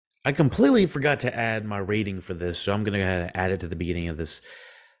I completely forgot to add my rating for this, so I'm going to add it to the beginning of this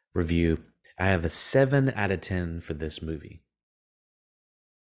review. I have a 7 out of 10 for this movie.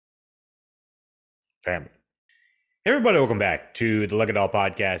 Family. Hey everybody, welcome back to the Look It All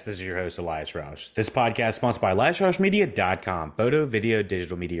podcast. This is your host, Elias Roush. This podcast is sponsored by EliasRoushMedia.com, photo, video,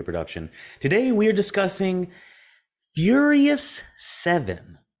 digital media production. Today we are discussing Furious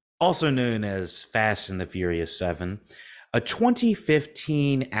 7, also known as Fast and the Furious 7, a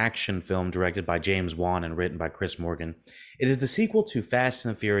 2015 action film directed by James Wan and written by Chris Morgan. It is the sequel to Fast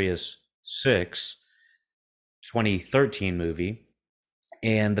and the Furious 6, 2013 movie,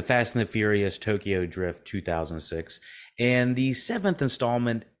 and the Fast and the Furious Tokyo Drift 2006, and the seventh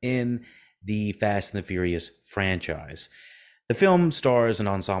installment in the Fast and the Furious franchise. The film stars an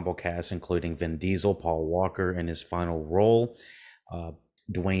ensemble cast including Vin Diesel, Paul Walker in his final role,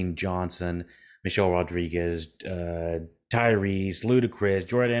 Dwayne Johnson, Michelle Rodriguez, Tyrese, Ludacris,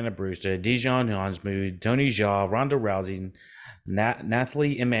 Jordana Brewster, Dijon Hansmood, Tony Jaa, Ronda Rousey,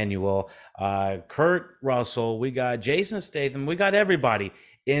 Nathalie Emmanuel, Kurt Russell. We got Jason Statham. We got everybody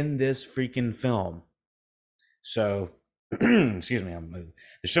in this freaking film. So, excuse me.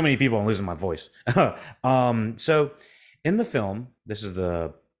 There's so many people. I'm losing my voice. So, in the film, this is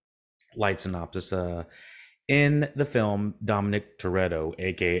the light synopsis. In the film, Dominic Toretto,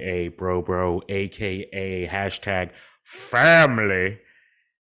 aka Bro, aka hashtag family,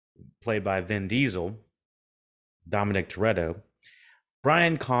 played by Vin Diesel, Dominic Toretto,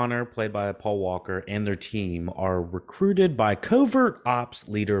 Brian Connor, played by Paul Walker, and their team are recruited by covert ops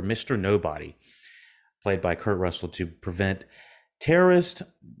leader Mr. Nobody, played by Kurt Russell, to prevent terrorist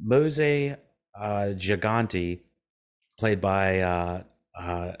Mose Gigante, played by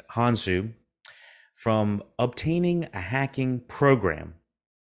Hansu, from obtaining a hacking program.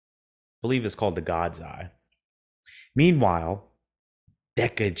 I believe it's called the God's Eye. Meanwhile,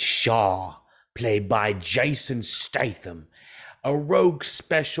 Deckard Shaw, played by Jason Statham, a rogue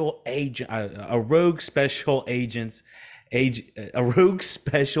special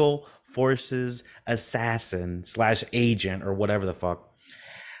forces assassin slash agent or whatever the fuck,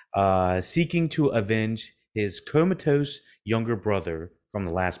 seeking to avenge his comatose younger brother from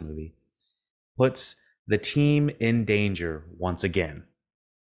the last movie, puts the team in danger once again.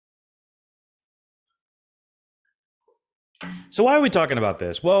 So why are we talking about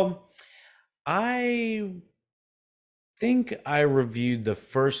this? Well, I think I reviewed the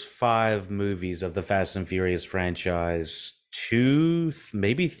first 5 movies of the Fast and Furious franchise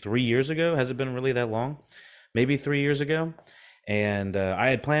maybe 3 years ago. Has it been really that long? Maybe 3 years ago. And I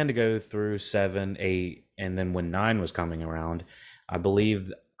had planned to go through 7, 8, and then when 9 was coming around, I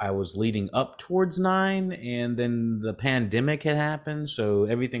believe I was leading up towards 9, and then the pandemic had happened, so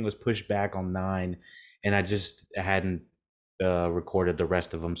everything was pushed back on 9, and I just hadn't recorded the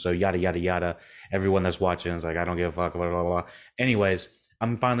rest of them. So yada yada yada. Everyone that's watching is like, I don't give a fuck. Blah, blah, blah. Anyways,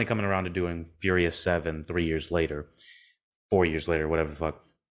 I'm finally coming around to doing Furious 7 3 years later, 4 years later, whatever the fuck.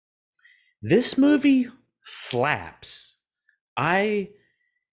 This movie slaps. I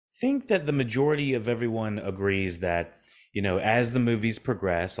think that the majority of everyone agrees that, as the movies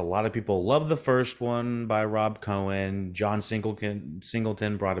progress, a lot of people love the first one by Rob Cohen. John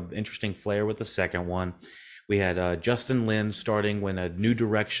Singleton brought an interesting flair with the second one. We had Justin Lin starting a new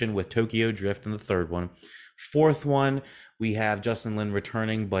direction with Tokyo Drift in the third one. Fourth one, we have Justin Lin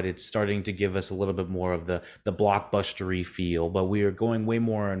returning, but it's starting to give us a little bit more of the blockbustery feel. But we are going way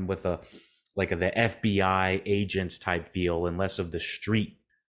more in with the FBI agents type feel, and less of the street,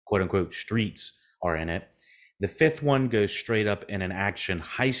 quote unquote, streets are in it. The fifth one goes straight up in an action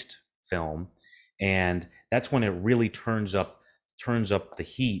heist film, and that's when it really turns up the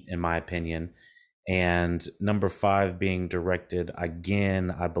heat, in my opinion. And number 5 being directed again,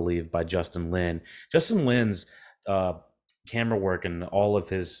 I believe, by Justin Lin. Justin Lin's camera work in all of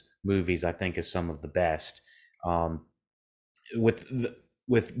his movies, I think, is some of the best.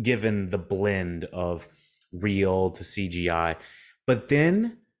 With given the blend of real to CGI, but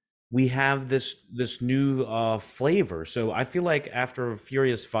then we have this new flavor. So I feel like after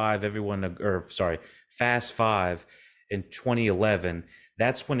Furious 5, Fast 5 in 2011,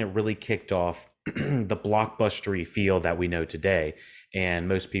 that's when it really kicked off the blockbustery feel that we know today, and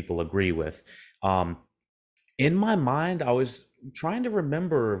most people agree with. In my mind, I was trying to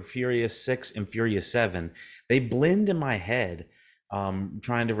remember Furious 6 and Furious 7. They blend in my head.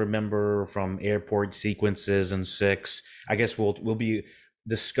 Trying to remember from airport sequences in 6. I guess we'll be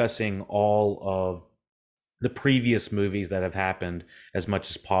discussing all of the previous movies that have happened as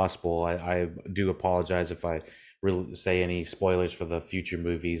much as possible. I do apologize if I really say any spoilers for the future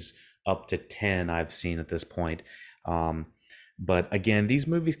movies up to 10 I've seen at this point. But again, these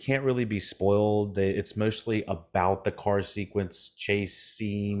movies can't really be spoiled. It's mostly about the car sequence, chase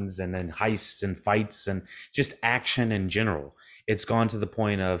scenes, and then heists and fights and just action in general. It's gone to the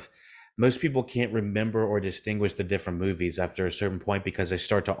point of most people can't remember or distinguish the different movies after a certain point because they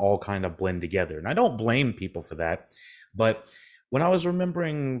start to all kind of blend together. And I don't blame people for that. But when I was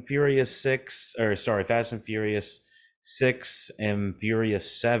remembering Furious 6, or sorry, Fast and Furious 6 and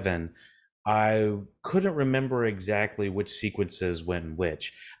Furious 7, I couldn't remember exactly which sequences went in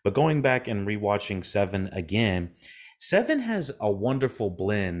which, but going back and rewatching Seven again, Seven has a wonderful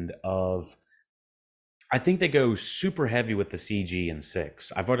blend of. I think they go super heavy with the CG in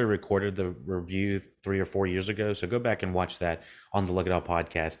six. I've already recorded the review 3 or 4 years ago, so go back and watch that on the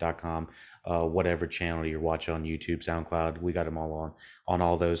lookitoutpodcast.com, whatever channel you're watching on YouTube, SoundCloud. We got them all on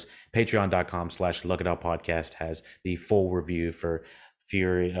all those. Patreon.com/Lookitoutpodcast has the full review for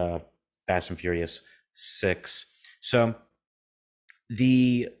Fury, Fast and Furious 6. So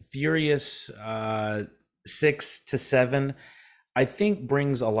the Furious 6 to 7, I think,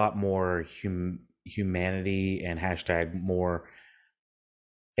 brings a lot more humanity and hashtag more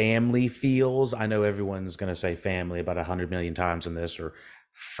family feels. I know everyone's going to say family about 100 million times in this, or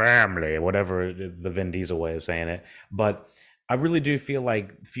family, whatever the Vin Diesel way of saying it. But I really do feel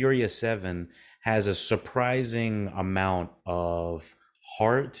like Furious 7 has a surprising amount of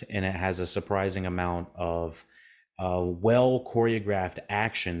heart, and it has a surprising amount of well choreographed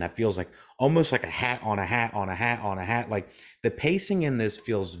action that feels like almost like a hat on a hat on a hat on a hat. Like the pacing in this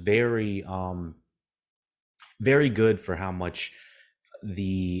feels very good for how much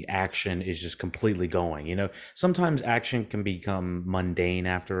the action is just completely going. Sometimes action can become mundane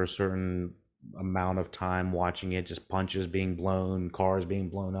after a certain amount of time watching it, just punches being blown, cars being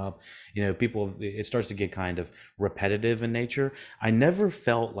blown up. People, it starts to get kind of repetitive in nature. I never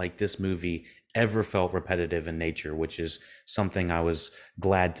felt like this movie ever felt repetitive in nature, which is something I was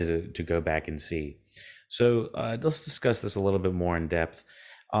glad to go back and see. So let's discuss this a little bit more in depth.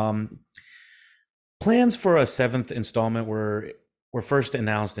 Um, Plans for a seventh installment were first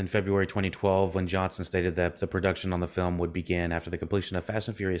announced in February 2012 when Johnson stated that the production on the film would begin after the completion of Fast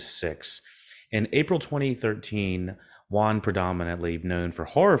and Furious 6. In April 2013, Wan, predominantly known for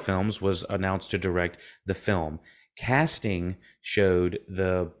horror films, was announced to direct the film. Casting showed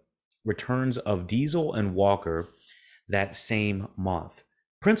the returns of Diesel and Walker that same month.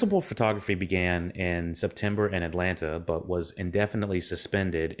 Principal photography began in September in Atlanta, but was indefinitely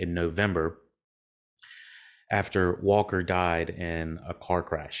suspended in November after Walker died in a car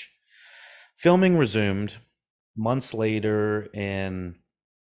crash. Filming resumed months later in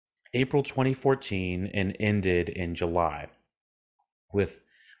April 2014 and ended in July, with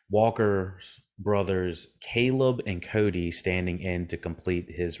Walker's brothers Caleb and Cody standing in to complete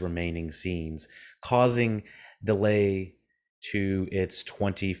his remaining scenes, causing delay to its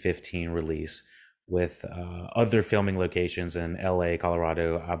 2015 release, with other filming locations in LA,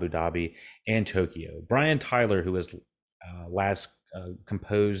 Colorado, Abu Dhabi, and Tokyo. Brian Tyler, who has last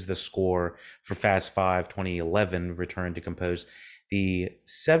composed the score for Fast 5 2011, returned to compose the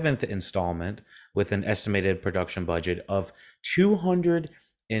seventh installment with an estimated production budget of $250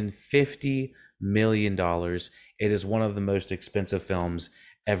 million. It is one of the most expensive films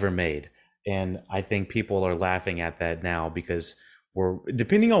ever made. And I think people are laughing at that now because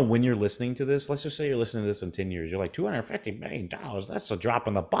depending on when you're listening to this, let's just say you're listening to this in 10 years, you're like, $250 million, that's a drop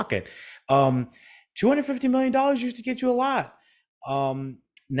in the bucket. $250 million used to get you a lot.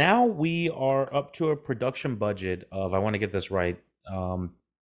 Now we are up to a production budget of, I want to get this right,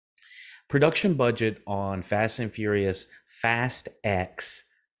 production budget on Fast and Furious, Fast X,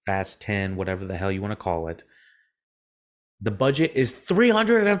 Fast 10, whatever the hell you want to call it. The budget is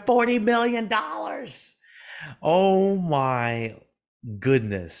 $340 million. Oh my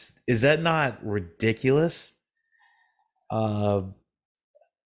goodness. Is that not ridiculous? Uh,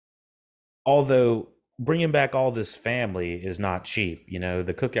 Although bringing back all this family is not cheap.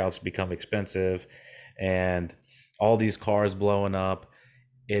 The cookouts become expensive, and all these cars blowing up.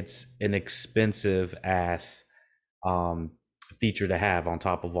 It's an expensive ass um, feature to have on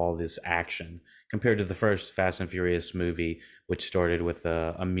top of all this action compared to the first Fast and Furious movie, which started with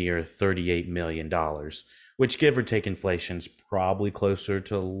a mere $38 million, which, give or take inflation, is probably closer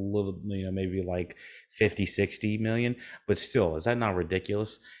to a little, maybe like 50, 60 million. But still, is that not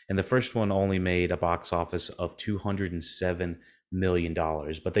ridiculous? And the first one only made a box office of $207 million,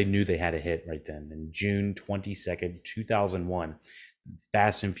 but they knew they had a hit right then. In June 22nd, 2001,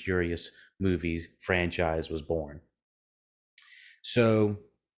 Fast and Furious movie franchise was born. So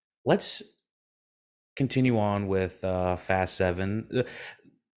let's continue on with Fast 7.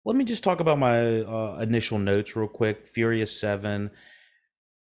 let me just talk about my initial notes real quick. Furious 7,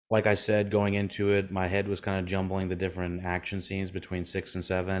 like I said, going into it, my head was kind of jumbling the different action scenes between 6 and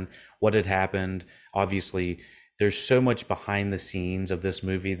 7, what had happened. Obviously, there's so much behind the scenes of this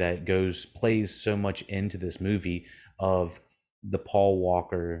movie that plays so much into this movie of the Paul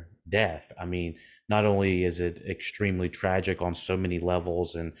Walker death. I mean, not only is it extremely tragic on so many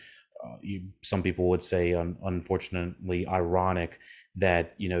levels, and some people would say, unfortunately, ironic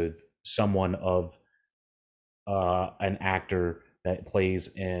that someone of an actor that plays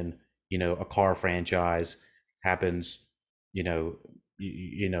in a car franchise happens you know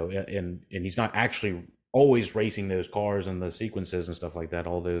and he's not actually always racing those cars and the sequences and stuff like that,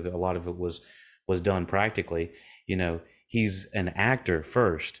 although a lot of it was done practically. He's an actor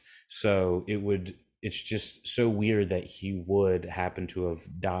first, so it's just so weird that he would happen to have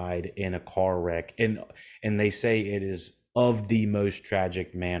died in a car wreck, and they say it is of the most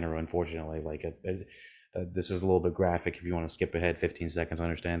tragic manner, unfortunately. Like this is a little bit graphic. If you want to skip ahead 15 seconds, I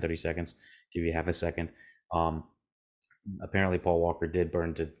understand. 30 seconds, give you half a second. um Apparently Paul Walker did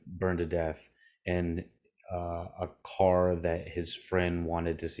burn to death in a car that his friend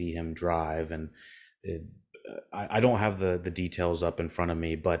wanted to see him drive. And it, I don't have the details up in front of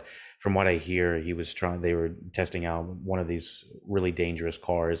me, but from what I hear, they were testing out one of these really dangerous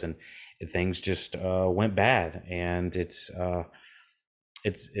cars, and things just went bad. And it's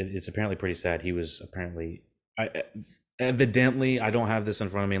apparently pretty sad. He was apparently, evidently, I don't have this in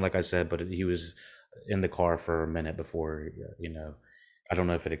front of me, like I said, but he was in the car for a minute before, I don't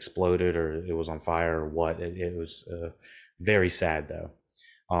know if it exploded or it was on fire or what. It was very sad though.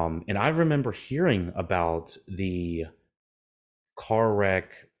 And I remember hearing about the car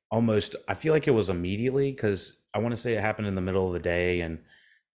wreck almost, I feel like it was immediately, because I want to say it happened in the middle of the day in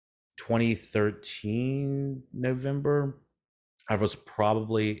 2013 November. I was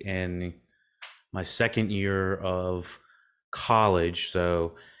probably in my second year of college.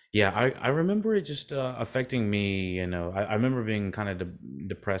 So yeah, I remember it just affecting me. I remember being kind of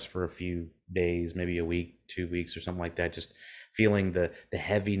depressed for a few days, maybe a week, 2 weeks or something like that, just feeling the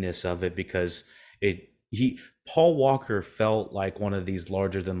heaviness of it, because it he Paul Walker felt like one of these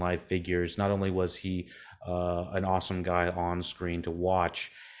larger than life figures. Not only was he an awesome guy on screen to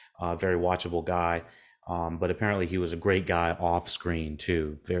watch, very watchable guy, but apparently he was a great guy off screen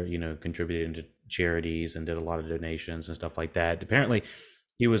too. Very, contributed to charities and did a lot of donations and stuff like that. Apparently,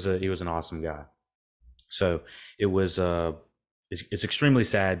 he was an awesome guy. So it was it's extremely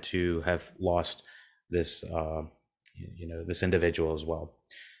sad to have lost this this individual as well.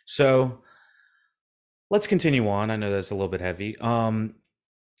 So let's continue on. I know that's a little bit heavy.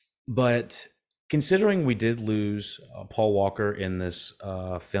 But considering we did lose Paul Walker in this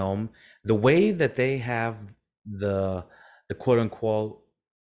film, the way that they have the quote unquote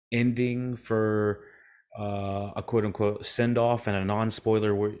ending for a quote unquote send off in a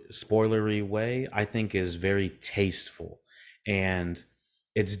spoilery way, I think is very tasteful. And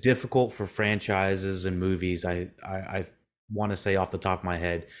it's difficult for franchises and movies. I want to say off the top of my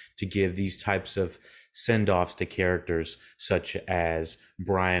head, to give these types of send offs to characters such as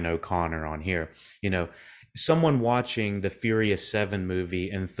Brian O'Connor on here. Someone watching the Furious 7 movie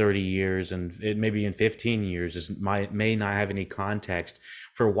in 30 years, and maybe in 15 years, may not have any context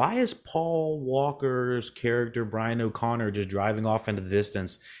for why is Paul Walker's character Brian O'Connor just driving off into the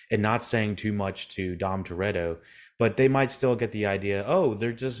distance and not saying too much to Dom Toretto. But they might still get the idea, oh,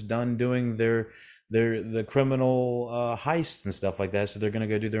 they're just done doing the criminal heists and stuff like that, so they're going to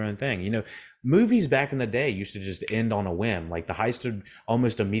go do their own thing. Movies back in the day used to just end on a whim. Like the heist would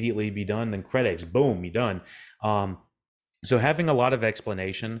almost immediately be done, then credits, boom, you're done. So having a lot of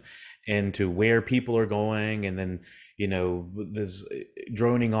explanation into where people are going, and then this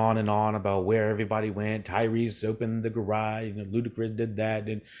droning on and on about where everybody went. Tyrese opened the garage, Ludacris did that,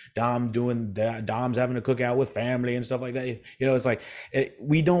 and Dom's having a cookout with family and stuff like that. It's like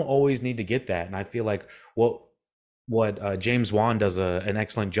we don't always need to get that. And I feel like what James Wan does an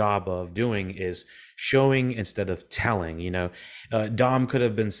excellent job of doing is showing instead of telling. Dom could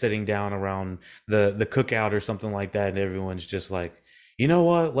have been sitting down around the cookout or something like that, and everyone's just like, you know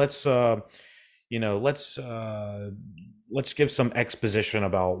what, let's give some exposition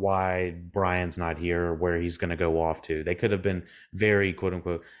about why Brian's not here or where he's going to go off to. They could have been very quote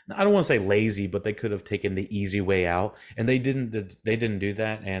unquote, I don't want to say lazy, but they could have taken the easy way out, and they didn't do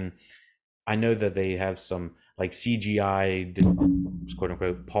that. And I know that they have some like CGI quote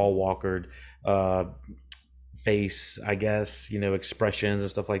unquote Paul Walker face, I guess, expressions and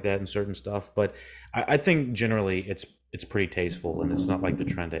stuff like that and certain stuff. But I think generally it's pretty tasteful, and it's not like they're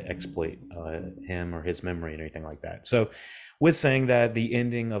trying to exploit him or his memory or anything like that. So with saying that the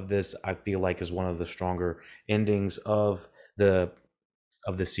ending of this, I feel like, is one of the stronger endings the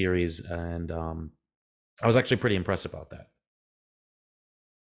of the series, and I was actually pretty impressed about that.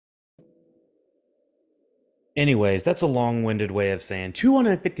 Anyways, that's a long-winded way of saying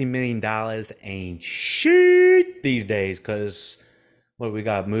 $250 million ain't shit these days. Because what we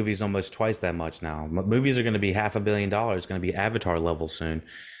got, movies almost twice that much now. Movies are going to be $500 million. Going to be Avatar level soon,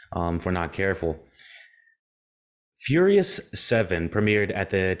 if we're not careful. Furious 7 premiered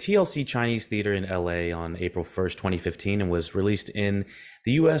at the TLC Chinese Theater in LA on April 1st, 2015, and was released in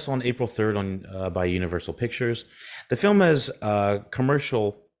the US on April 3rd by Universal Pictures. The film has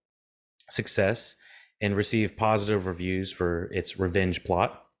commercial success and received positive reviews for its revenge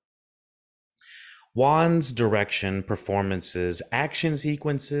plot. Wan's direction, performances, action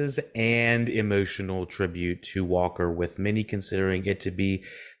sequences, and emotional tribute to Walker, with many considering it to be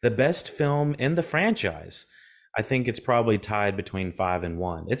the best film in the franchise. I think it's probably tied between 5 and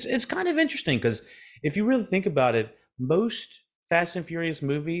 1. It's kind of interesting because if you really think about it, most Fast and Furious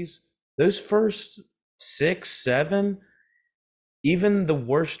movies, those first 6, 7, even the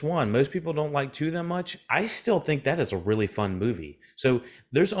worst one, most people don't like 2 that much. I still think that is a really fun movie. So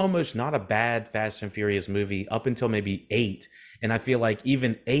there's almost not a bad Fast and Furious movie up until maybe 8. And I feel like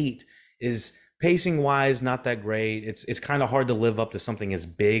even 8 is pacing wise not that great. It's kind of hard to live up to something as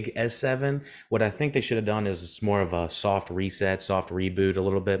big as 7. What I think they should have done is more of a soft reset, soft reboot a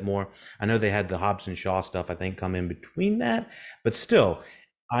little bit more. I know they had the Hobbs and Shaw stuff, I think, come in between that, but still,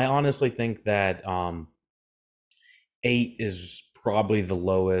 I honestly think that 8 is probably the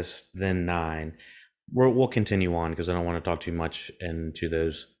lowest, then 9. We'll continue on because I don't want to talk too much into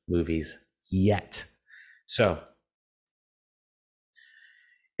those movies yet. So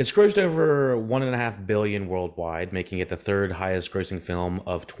it's grossed over 1.5 billion worldwide, making it the third highest grossing film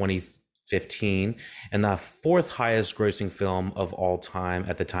of 2015 and the fourth highest grossing film of all time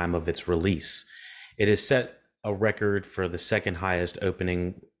at the time of its release. It has set a record for the second highest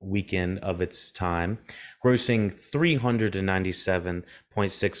opening weekend of its time, grossing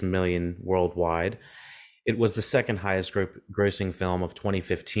 397.6 million worldwide. It was the second highest grossing film of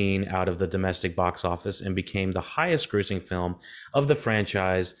 2015 out of the domestic box office and became the highest grossing film of the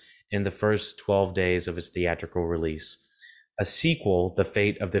franchise in the first 12 days of its theatrical release. A sequel, The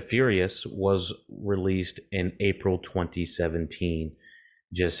Fate of the Furious, was released in April 2017,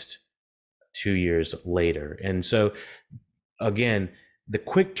 just 2 years later. And so, again, the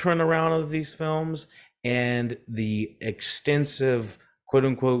quick turnaround of these films and the extensive, quote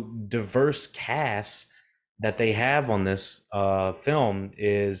unquote, diverse cast that they have on this film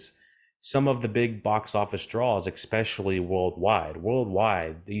is some of the big box office draws, especially worldwide.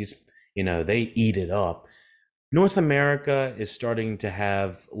 Worldwide, these, they eat it up. North America is starting to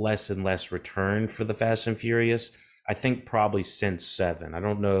have less and less return for the Fast and Furious. I think probably since 7. I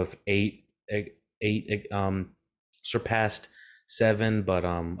don't know if 8 surpassed 7, but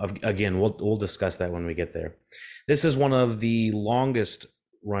again, we'll discuss that when we get there. This is one of the longest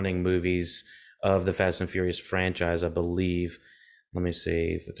running movies of the Fast and Furious franchise, I believe. Let me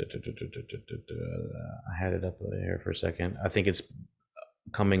see. I had it up there for a second. I think it's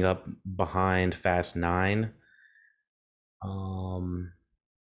coming up behind Fast 9. Let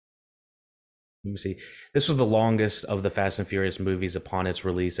me see. This was the longest of the Fast and Furious movies upon its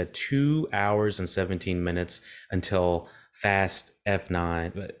release at 2 hours and 17 minutes until Fast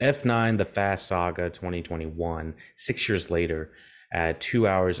F9. F9, The Fast Saga 2021, 6 years later at 2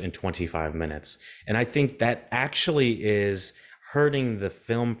 hours and 25 minutes. And I think that actually is hurting the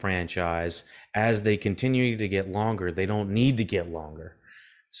film franchise as they continue to get longer. They don't need to get longer.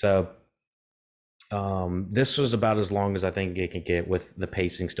 So this was about as long as I think it can get with the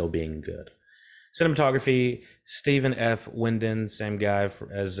pacing still being good. Cinematography, Stephen F. Windon, same guy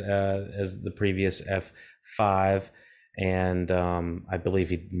as the previous F5, and I believe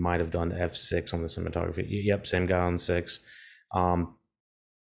he might have done F6 on the cinematography. Yep, same guy on 6.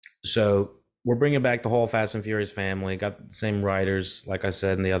 So we're bringing back the whole Fast and Furious family. Got the same writers, like I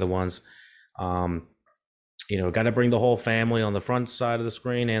said, in the other ones. Got to bring the whole family on the front side of the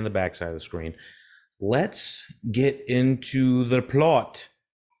screen and the back side of the screen. Let's get into the plot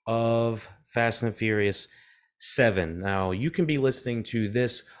of Fast and Furious 7. Now, you can be listening to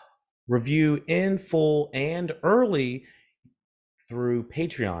this review in full and early through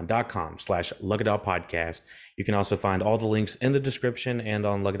patreon.com/LuckItOutPodcast. You can also find all the links in the description and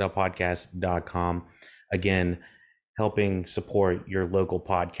on LuckItOutPodcast.com. Again, helping support your local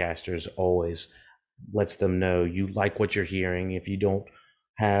podcasters always lets them know you like what you're hearing. If you don't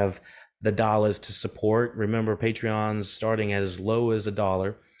have the dollars to support, remember Patreon's starting at as low as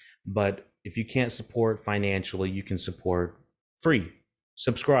 $1, but if you can't support financially, you can support free.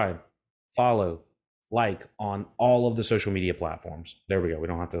 Subscribe, follow, like on all of the social media platforms. There we go. We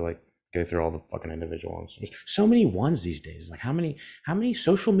don't have to like go through all the fucking individual ones. There's so many ones these days. Like how many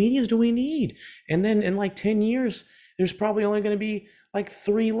social medias do we need? And then in like 10 years, there's probably only going to be like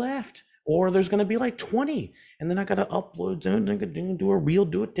 3 left. Or there's gonna be like 20, and then I gotta upload, do a reel,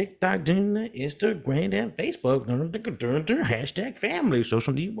 do a TikTok, do the Instagram and Facebook, hashtag family,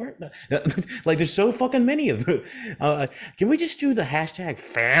 social network. Like there's so fucking many of them. Can we just do the hashtag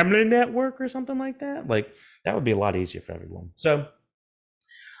family network or something like that? Like that would be a lot easier for everyone. So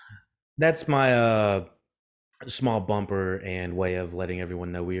that's my small bumper and way of letting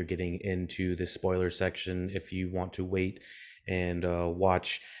everyone know we are getting into the spoiler section. If you want to wait and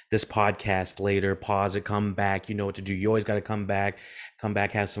watch this podcast later, pause it, come back, you know what to do. You always got to come back,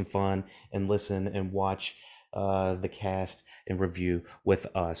 have some fun, and listen and watch the cast and review with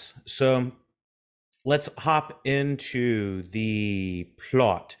us. So let's hop into the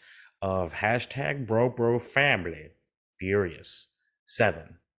plot of hashtag bro family Furious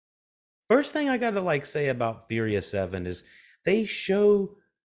 7. First thing I gotta like say about Furious 7 is they show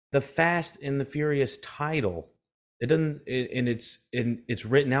the Fast and the Furious title. It doesn't, and it's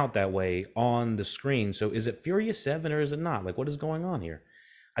written out that way on the screen. So is it Furious 7 or is it not? Like, what is going on here?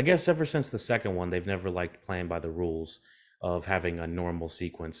 I guess ever since the second one, they've never liked playing by the rules of having a normal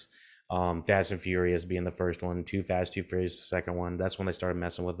sequence. Fast and Furious being the first one, Too Fast, Too Furious, the second one. That's when they started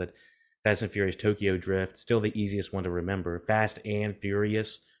messing with it. Fast and Furious Tokyo Drift, still the easiest one to remember. Fast and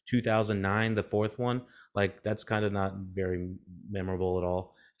Furious 2009, the fourth one, like that's kind of not very memorable at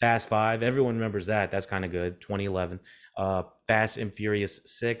all. Fast 5, everyone remembers that. That's kind of good. 2011. Fast and Furious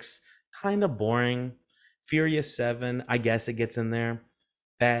 6, kind of boring. Furious 7, I guess it gets in there.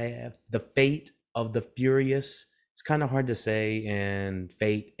 The Fate of the Furious, it's kind of hard to say. And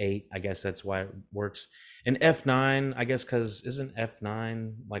Fate 8, I guess that's why it works. And F9, I guess, because isn't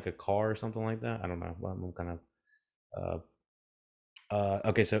F9 like a car or something like that? I don't know. Well, I'm kind of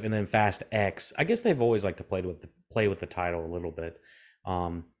okay, so and then Fast X. I guess they've always liked to play with the title a little bit,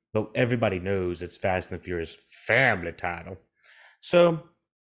 but everybody knows it's Fast and the Furious family title. So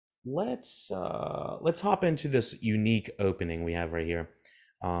let's hop into this unique opening we have right here.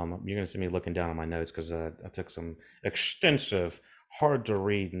 You're gonna see me looking down on my notes because I took some extensive, hard to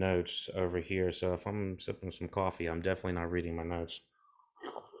read notes over here. So if I'm sipping some coffee, I'm definitely not reading my notes.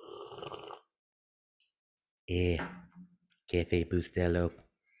 Yeah. Cafe Bustelo.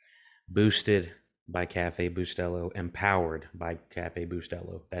 Boosted by Cafe Bustelo. Empowered by Cafe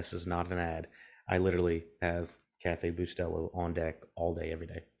Bustelo. This is not an ad. I literally have Cafe Bustelo on deck all day, every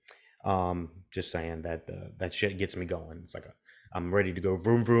day. Just saying that that shit gets me going. It's like I'm ready to go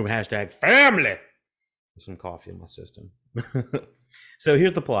vroom vroom hashtag family. With some coffee in my system. So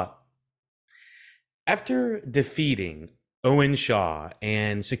here's the plot. After defeating Owen Shaw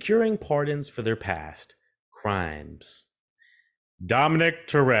and securing pardons for their past crimes, Dominic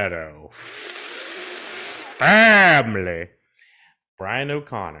Toretto, family, Brian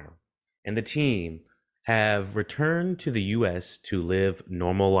O'Connor, and the team have returned to the U.S. to live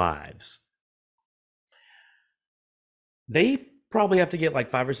normal lives. They probably have to get like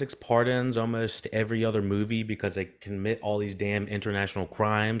 5 or 6 pardons almost every other movie because they commit all these damn international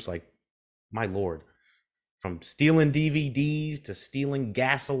crimes. Like, my lord. From stealing DVDs to stealing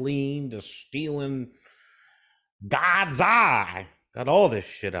gasoline to stealing God's eye. Got all this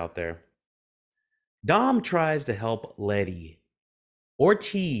shit out there. Dom tries to help Letty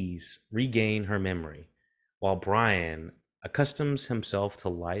Ortiz regain her memory, while Brian accustoms himself to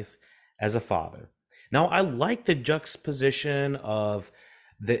life as a father. Now, I like the juxtaposition of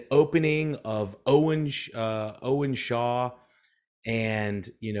the opening of Owen Shaw and,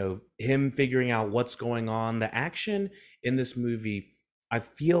 you know, him figuring out what's going on. The action in this movie, I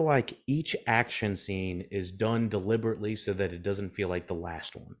feel like each action scene is done deliberately so that it doesn't feel like the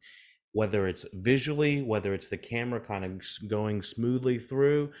last one. Whether it's visually, whether it's the camera kind of going smoothly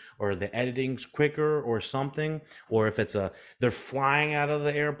through, or the editing's quicker or something, or if it's they're flying out of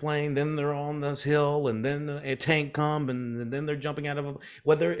the airplane, then they're on this hill, and then a tank comes, and then they're jumping out of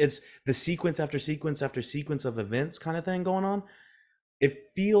whether it's the sequence after sequence after sequence of events kind of thing going on, it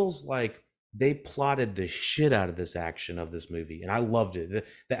feels like they plotted the shit out of this action of this movie, and I loved it.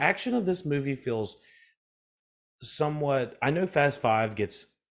 The action of this movie feels somewhat, I know Fast 5 gets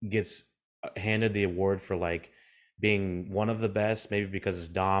handed the award for like being one of the best, maybe because it's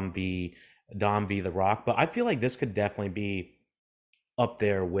Dom v The Rock, but I feel like this could definitely be up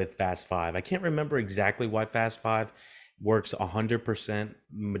there with Fast 5. I can't remember exactly why Fast 5 works 100%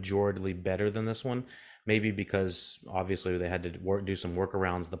 majority better than this one. Maybe because obviously they had to do some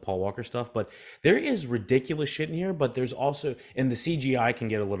workarounds, the Paul Walker stuff. But there is ridiculous shit in here. But there's also, and the CGI can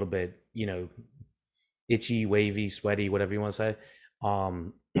get a little bit, itchy, wavy, sweaty, whatever you want to say.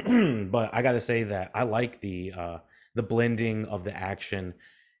 Um, but I got to say that I like the blending of the action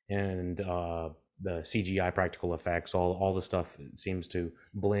and the CGI practical effects. All the stuff seems to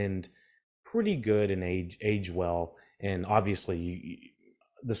blend pretty good and age well. And obviously,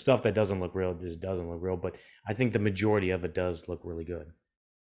 the stuff that doesn't look real just doesn't look real. But I think the majority of it does look really good.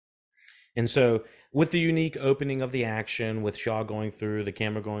 And so, with the unique opening of the action, with Shaw going through, the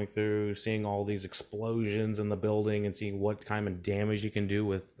camera going through, seeing all these explosions in the building, and seeing what kind of damage you can do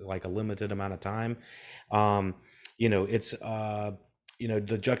with like a limited amount of time, um, it's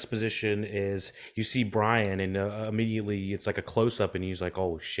the juxtaposition is you see Brian, and immediately it's like a close up, and he's like,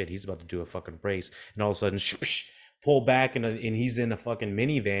 "Oh shit, he's about to do a fucking brace," and all of a sudden, pull back, and he's in a fucking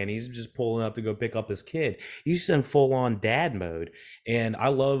minivan. He's just pulling up to go pick up his kid. He's in full on dad mode, and I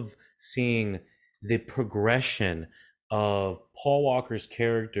love seeing the progression of Paul Walker's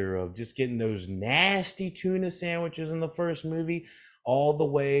character of just getting those nasty tuna sandwiches in the first movie all the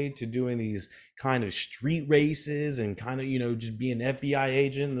way to doing these kind of street races and kind of just being an FBI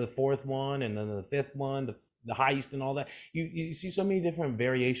agent in the fourth one, and then the fifth one, the heist and all that. You see so many different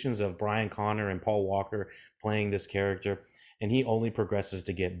variations of Brian Connor and Paul Walker playing this character, and he only progresses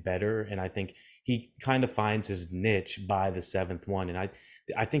to get better. And I think he kind of finds his niche by the seventh one. And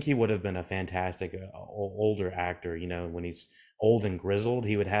I think he would have been a fantastic older actor. When he's old and grizzled,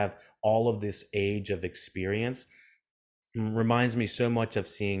 he would have all of this age of experience. Reminds me so much of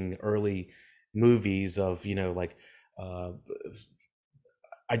seeing early movies of like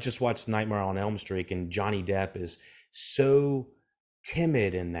I just watched Nightmare on Elm Street, and Johnny Depp is so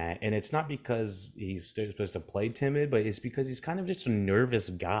timid in that. And it's not because he's supposed to play timid, but it's because he's kind of just a nervous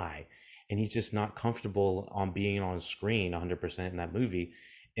guy, and he's just not comfortable on being on screen 100% in that movie.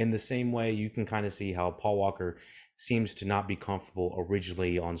 In the same way, you can kind of see how Paul Walker seems to not be comfortable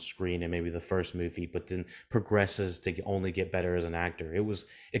originally on screen in maybe the first movie, but then progresses to only get better as an actor. It was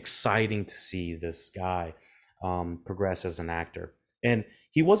exciting to see this guy progress as an actor. And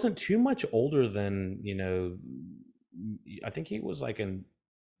he wasn't too much older than, I think he was like a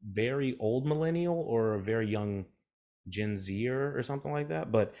very old millennial or a very young Gen Zer or something like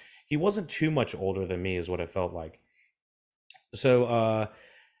that. But he wasn't too much older than me, is what it felt like. So,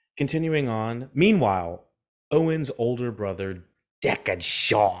 continuing on. Meanwhile, Owen's older brother, Deckard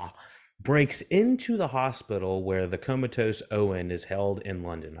Shaw, breaks into the hospital where the comatose Owen is held in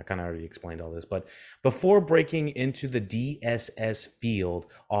London. I kind of already explained all this, but before breaking into the DSS field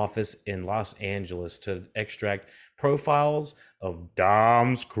office in Los Angeles to extract profiles of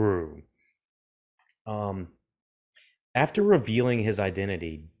Dom's crew. After revealing his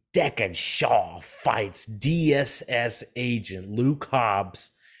identity, Deckard Shaw fights DSS agent Luke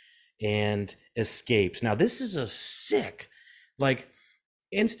Hobbs and escapes. Now, this is a sick, like,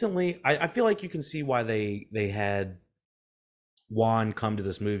 instantly, I feel like you can see why they had Juan come to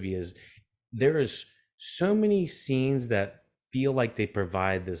this movie. Is there is so many scenes that feel like they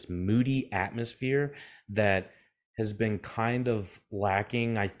provide this moody atmosphere that has been kind of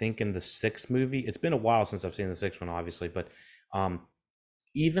lacking, I think, in the sixth movie. It's been a while since I've seen the sixth one, obviously, but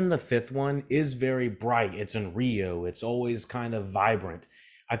even the fifth one is very bright. It's in Rio. It's always kind of vibrant.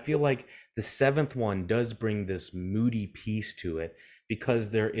 I feel like the seventh one does bring this moody piece to it, because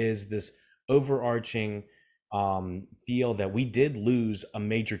there is this overarching feel that we did lose a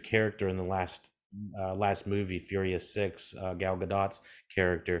major character in the last movie, Furious 6, Gal Gadot's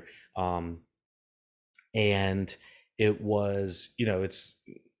character. And it was, it's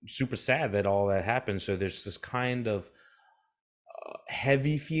super sad that all that happened. So there's this kind of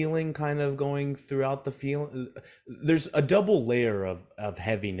heavy feeling kind of going throughout the feel. There's a double layer of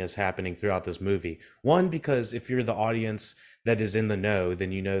heaviness happening throughout this movie. One, because if you're the audience that is in the know,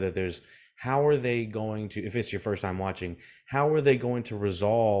 then you know that there's, how are they going to, if it's your first time watching, how are they going to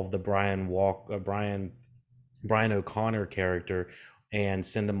resolve the Brian O'Connor character and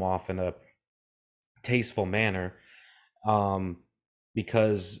send him off in a tasteful manner,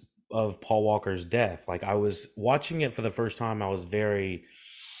 because of Paul Walker's death. Like, I was watching it for the first time, I was very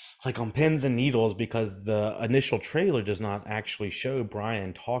like on pins and needles, because the initial trailer does not actually show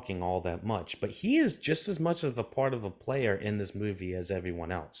Brian talking all that much, but he is just as much of a part of a player in this movie as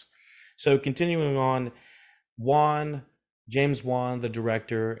everyone else. So continuing on, James Wan, the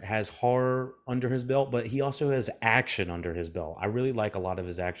director, has horror under his belt, but he also has action under his belt. I really like a lot of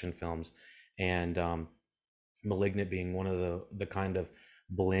his action films, and Malignant being one of the kind of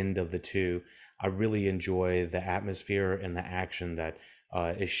blend of the two. I really enjoy the atmosphere and the action that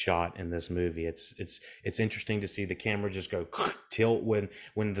is shot in this movie. It's interesting to see the camera just go tilt when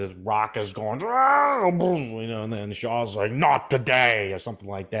the rock is going, and then Shaw's like, not today, or something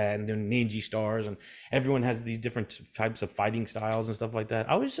like that, and then Ninja stars, and everyone has these different types of fighting styles and stuff like that.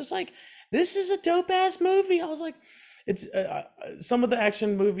 I was just like, this is a dope ass movie. I was like, it's some of the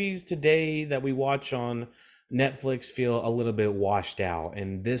action movies today that we watch on Netflix feel a little bit washed out,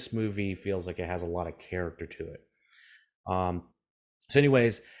 and this movie feels like it has a lot of character to it. Um, so,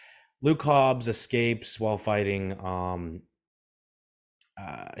 anyways, Luke Hobbs escapes while fighting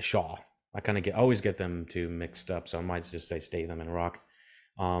Shaw. I kind of always get them two mixed up, so I might just say Statham and Rock.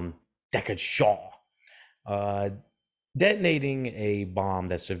 Deckard Shaw, detonating a bomb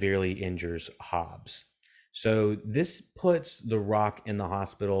that severely injures Hobbs. So this puts The Rock in the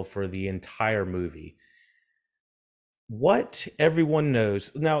hospital for the entire movie. What everyone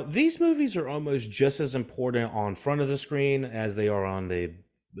knows now, these movies are almost just as important on front of the screen as they are on the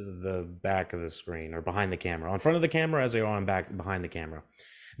back of the screen or behind the camera. On front of the camera as they are on back behind the camera.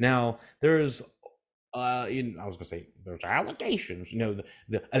 Now there's I was gonna say there's allegations,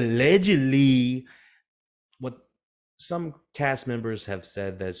 the allegedly what some cast members have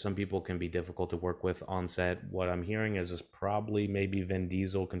said that some people can be difficult to work with on set. What I'm hearing is probably maybe Vin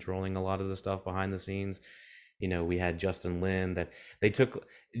Diesel controlling a lot of the stuff behind the scenes. We had Justin Lin, that they took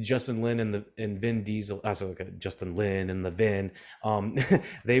Justin Lin and Vin Diesel. Justin Lin and the Vin.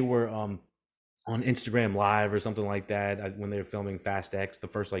 They were on Instagram Live or something like that when they were filming Fast X the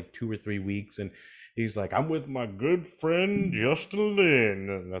first like 2 or 3 weeks, and he's like, "I'm with my good friend Justin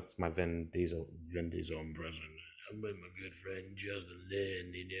Lin." That's my Vin Diesel impression. I'm with my good friend Justin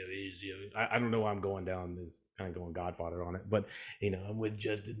Lin. I don't know why I'm going down this kind of going Godfather on it, but I'm with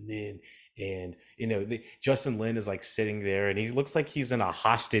Justin Lin, and Justin Lin is like sitting there, and he looks like he's in a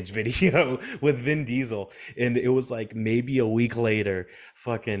hostage video with Vin Diesel, and it was like maybe a week later,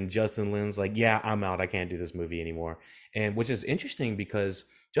 fucking Justin Lin's like, "Yeah, I'm out. I can't do this movie anymore," and which is interesting because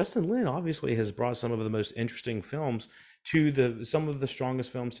Justin Lin obviously has brought some of the most interesting films to some of the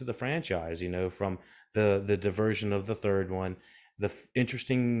strongest films to the franchise, from the diversion of the third one, the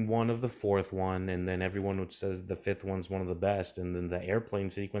interesting one of the fourth one, and then everyone would says the fifth one's one of the best, and then the airplane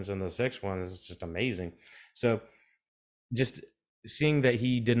sequence in the sixth one is just amazing. So just seeing that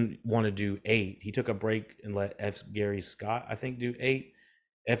he didn't want to do 8, he took a break and let F. Gary Scott, I think, do 8,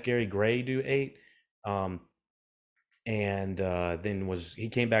 F. Gary Gray do 8. And then he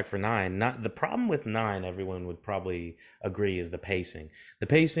came back for 9. Not the problem with 9, everyone would probably agree, is the pacing,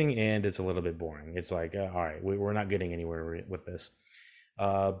 and it's a little bit boring. It's like, all right, we're not getting anywhere with this.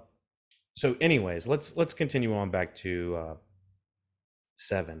 So anyways, let's continue on back to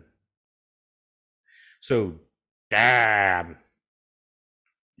 7. So damn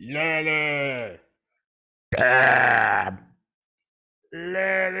Lily, damn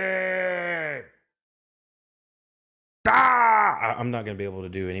Lily. I'm not going to be able to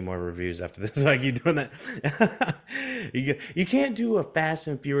do any more reviews after this. Like, you doing that? you can't do a Fast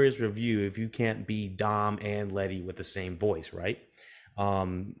and Furious review if you can't be Dom and Letty with the same voice, right?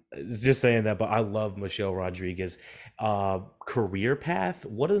 Just saying that, but I love Michelle Rodriguez. Career path.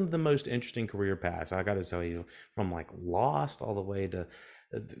 One of the most interesting career paths, I got to tell you, from like Lost all the way to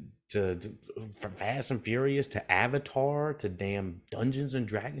Fast and Furious to Avatar to damn Dungeons and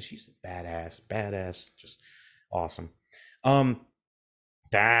Dragons. She's badass, just awesome.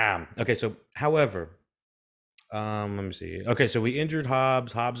 Damn. Okay, so however, let me see. Okay, so we injured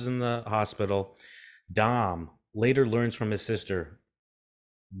Hobbs. Hobbs in the hospital. Dom later learns from his sister,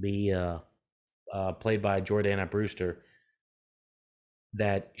 played by Jordana Brewster,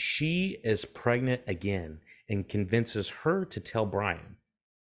 that she is pregnant again and convinces her to tell Brian.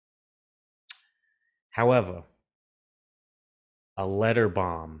 However, a letter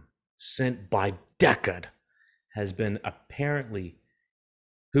bomb sent by Deckard has apparently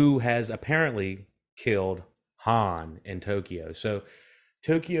killed Han in Tokyo. So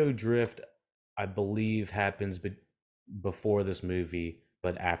Tokyo Drift, I believe, happens before this movie,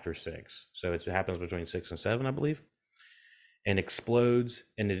 but after 6. So it happens between 6 and 7, I believe, and explodes,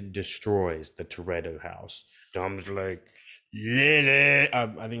 and it destroys the Toretto house. Dom's like, Lily.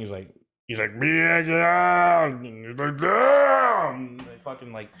 I think he's like, they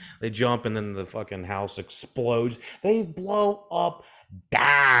fucking they jump, and then the fucking house explodes. They blow up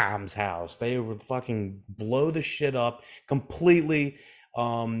Dom's house. They would fucking blow the shit up completely.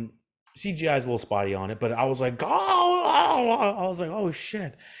 CGI's a little spotty on it, but I was like, oh, I was like, oh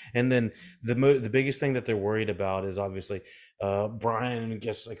shit. And then the biggest thing that they're worried about is obviously Brian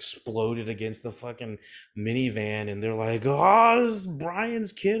gets exploded against the fucking minivan, and they're like, oh, is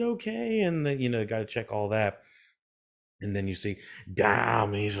Brian's kid okay? And then, got to check all that. And then you see,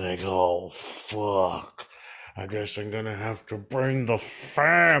 damn, he's like, oh fuck. I guess I'm gonna have to bring the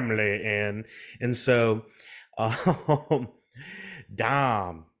family in. And so um,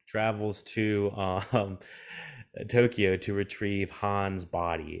 Dom travels to Tokyo to retrieve Han's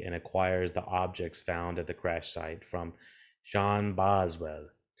body and acquires the objects found at the crash site from Sean Boswell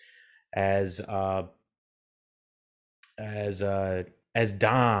as as uh, as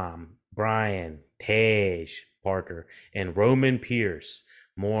Dom, Brian, Tej, Parker, and Roman Pierce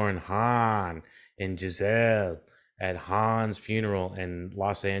mourn Han and Giselle at Han's funeral in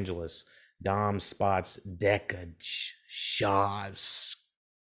Los Angeles. Dom spots Deckard Shaw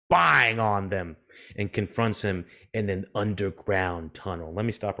spying on them and confronts him in an underground tunnel. Let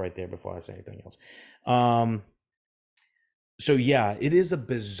me stop right there before I say anything else. So yeah, it is a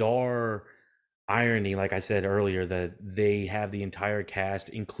bizarre irony, like I said earlier, that they have the entire cast,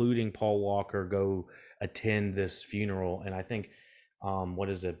 including Paul Walker, go attend this funeral. And I think, what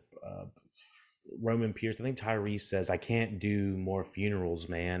is it? Roman Pierce, I think Tyrese says, I can't do more funerals,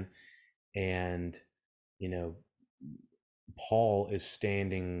 man. And, you know, Paul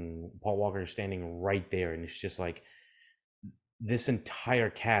Walker is standing right there. And it's just like, this entire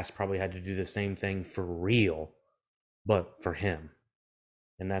cast probably had to do the same thing for real, but for him.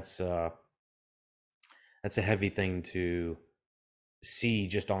 And that's a heavy thing to see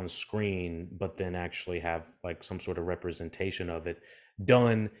just on screen, but then actually have like some sort of representation of it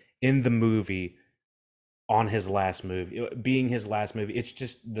done in the movie on his last movie, being his last movie. It's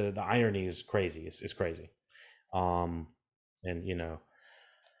just the irony is crazy. It's crazy. And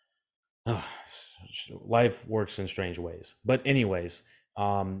life works in strange ways. But anyways,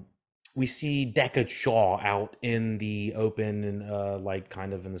 we see Deckard Shaw out in the open and like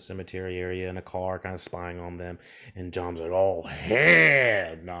kind of in the cemetery area in a car, kind of spying on them. And Dom's like, oh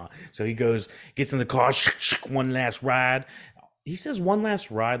hell nah. So he gets in the car, one last ride. He says one last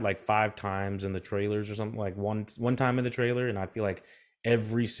ride like 5 times in the trailers or something, like one time in the trailer, and I feel like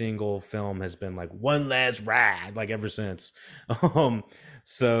every single film has been like one last ride, like ever since.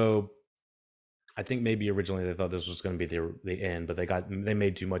 So I think maybe originally they thought this was going to be the end, but they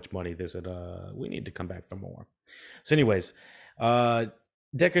made too much money. They said, we need to come back for more. So anyways,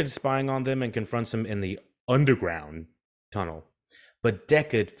 Deckard's spying on them and confronts him in the underground tunnel. But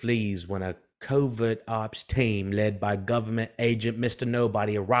Deckard flees when a covert ops team led by government agent Mr.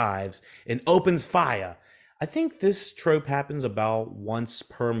 Nobody arrives and opens fire. I think this trope happens about once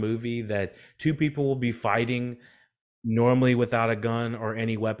per movie, that 2 people will be fighting normally without a gun or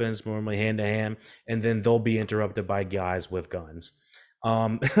any weapons, normally hand to hand, and then they'll be interrupted by guys with guns.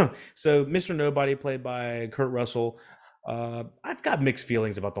 So Mr. Nobody, played by Kurt Russell, I've got mixed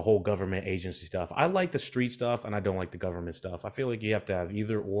feelings about the whole government agency stuff. I like the street stuff and I don't like the government stuff. I feel like you have to have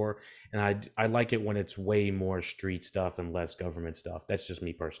either or, and I like it when it's way more street stuff and less government stuff. That's just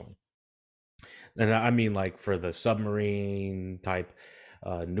me personally. And I mean, like, for the submarine type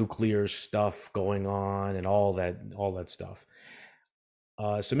nuclear stuff going on and all that stuff.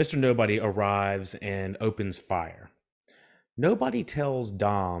 So Mr. Nobody arrives and opens fire. Nobody tells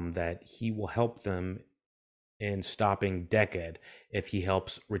Dom that he will help them in stopping Deckard if he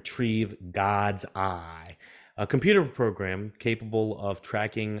helps retrieve God's Eye, a computer program capable of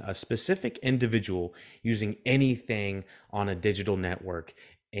tracking a specific individual using anything on a digital network,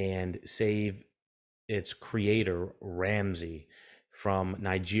 and save its creator, Ramsey, from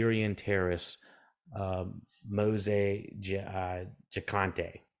Nigerian terrorist Mose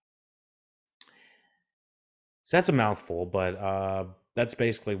Jakante. So that's a mouthful, but that's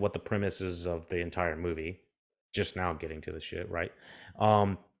basically what the premise is of the entire movie. Just now getting to the shit, right?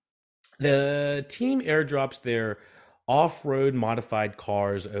 The team airdrops their off-road modified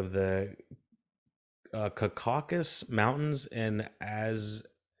cars over the Caucasus Mountains in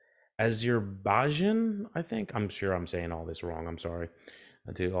Azerbaijan, I think. I'm sure I'm saying all this wrong. I'm sorry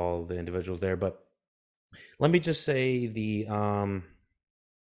to all the individuals there, but let me just say the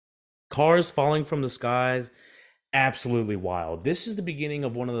cars falling from the skies, absolutely wild. This is the beginning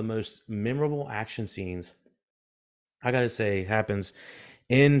of one of the most memorable action scenes, I gotta say, happens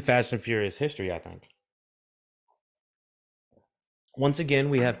in Fast and Furious history, I think. Once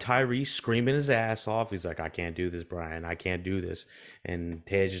again, we have Tyrese screaming his ass off. He's like, I can't do this, Brian. I can't do this. And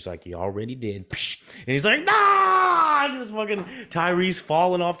Tej is like, you already did. And he's like, no! Just fucking Tyrese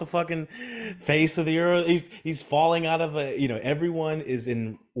falling off the fucking face of the earth. He's falling out of a, everyone is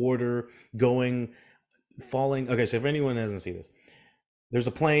in order, going, falling. Okay, so if anyone hasn't seen this, there's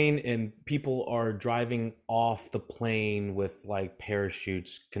a plane and people are driving off the plane with like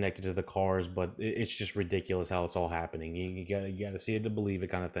parachutes connected to the cars, but it's just ridiculous how it's all happening. You got to see it to believe it,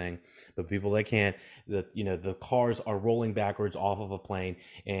 kind of thing. But people that can't, the cars are rolling backwards off of a plane,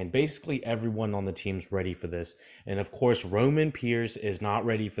 and basically everyone on the team's ready for this. And of course, Roman Pierce is not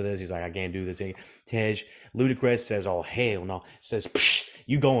ready for this. He's like, I can't do this. Tej Ludacris says, "Oh hell no!" Says, "Psh,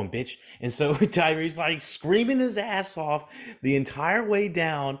 you going, bitch." And so Tyrese like screaming his ass off the entire way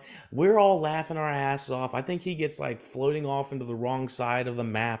down. We're all laughing our asses off. I think he gets like floating off into the wrong side of the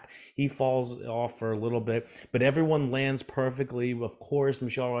map. He falls off for a little bit, but everyone lands perfectly. Of course,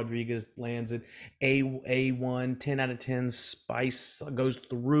 Michelle Rodriguez lands it A1, 10 out of 10. Spice goes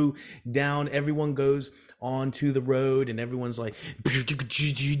through, down. Everyone goes onto the road, and everyone's like,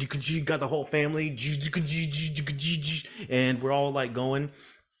 got the whole family, and we're all like going.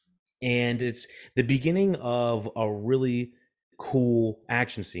 And it's the beginning of a really cool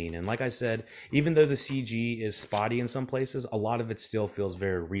action scene. And like I said, even though the CG is spotty in some places, a lot of it still feels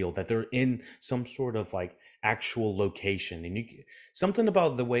very real, that they're in some sort of like actual location. And something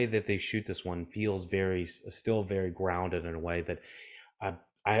about the way that they shoot this one feels still very grounded in a way that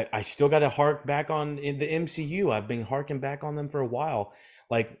I still got to hark back on in the MCU. I've been harking back on them for a while.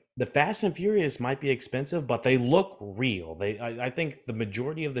 Like the Fast and Furious might be expensive, but they look real. I think the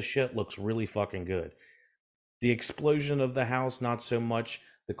majority of the shit looks really fucking good. The explosion of the house, not so much.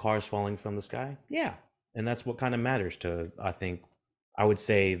 The cars falling from the sky, yeah, and that's what kind of matters to, I think, I would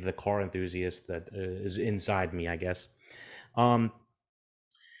say, the car enthusiast that is inside me, I guess. Um,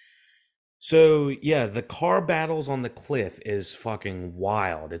 so yeah, the car battles on the cliff is fucking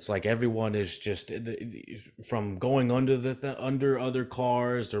wild. It's like everyone is just from going under under other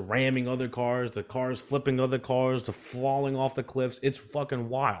cars to ramming other cars, the cars flipping other cars to falling off the cliffs. It's fucking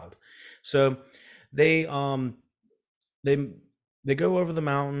wild. So they they they go over the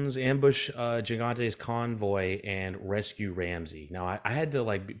mountains, ambush Gigante's convoy, and rescue Ramsey. Now, I had to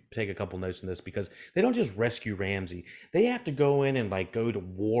like take a couple notes in this because they don't just rescue Ramsey; they have to go in and like go to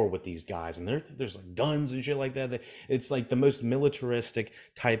war with these guys, and there's like guns and shit like that. It's like the most militaristic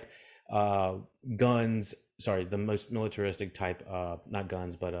type uh, guns. Sorry, the most militaristic type, not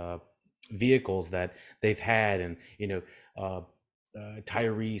guns, but vehicles that they've had, and uh,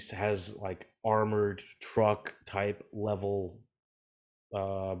 Tyrese has like armored truck type level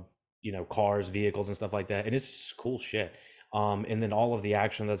uh cars, vehicles, and stuff like that, and it's cool shit. And then all of the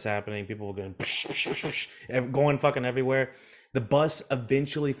action that's happening, people are going going fucking everywhere. The bus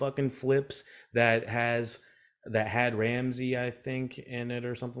eventually fucking flips, that had Ramsey, I think, in it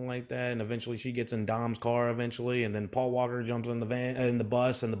or something like that, and eventually she gets in Dom's car eventually, and then Paul Walker jumps in the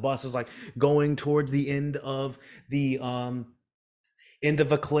bus, and the bus is like going towards the end of a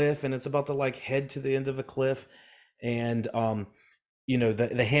cliff, and it's about to like head to the end of a cliff. And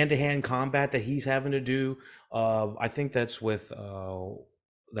the hand-to-hand combat that he's having to do, I think that's with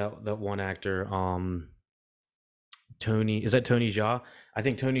that one actor, Tony, is that Tony Jaa? I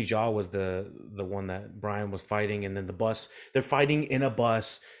think Tony Jaa was the one that Brian was fighting, and then they're fighting in a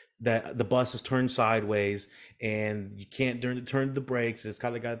bus, that the bus is turned sideways, and you can't turn the brakes. It's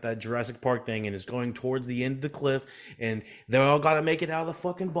kind of got that Jurassic Park thing, and it's going towards the end of the cliff, and they all got to make it out of the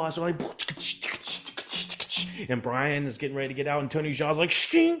fucking bus. They're like, and Brian is getting ready to get out, and Tony Jaa's like,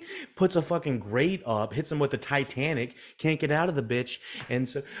 shing, puts a fucking grate up, hits him with the Titanic, can't get out of the bitch. And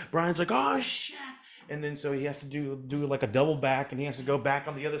so Brian's like, oh shit. And then so he has to do like a double back, and he has to go back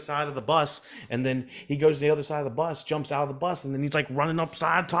on the other side of the bus, and then he goes to the other side of the bus, jumps out of the bus, and then he's like running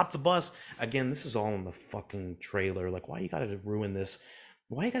upside top the bus. Again, this is all in the fucking trailer. Like, why you gotta ruin this?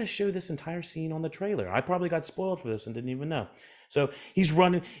 Why you gotta show this entire scene on the trailer? I probably got spoiled for this and didn't even know. So he's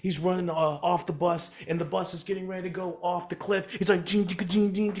running off the bus, and the bus is getting ready to go off the cliff. He's like, and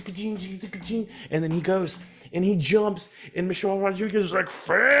then he goes and he jumps, and Michelle Rodriguez is like,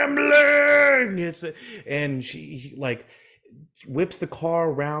 family. And she like whips the car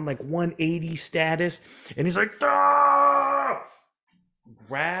around like 180 status, and he's like, ah!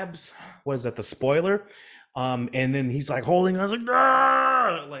 Grabs, what is that, the spoiler? And then he's like holding her, I was like,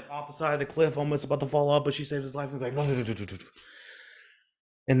 ah! Like off the side of the cliff, almost about to fall off, but she saves his life, and he's like,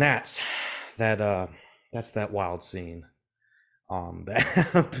 and that's that wild scene that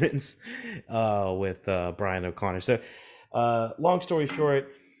happens with Brian O'Connor. So long story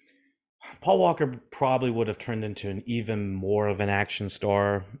short, Paul Walker probably would have turned into an even more of an action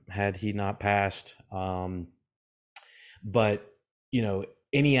star had he not passed. But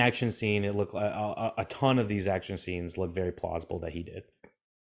any action scene, it looked like a ton of these action scenes look very plausible that he did.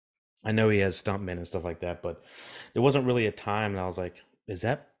 I know he has stuntmen and stuff like that, but there wasn't really a time that I was like, is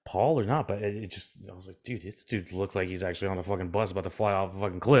that Paul or not? But it just, I was like, dude, this dude looks like he's actually on a fucking bus about to fly off a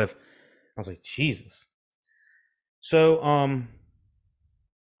fucking cliff. I was like, Jesus. So,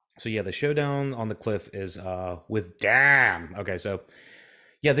 so yeah, the showdown on the cliff is with Damn. Okay, so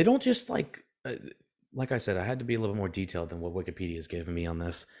yeah, they don't just like I said, I had to be a little more detailed than what Wikipedia has given me on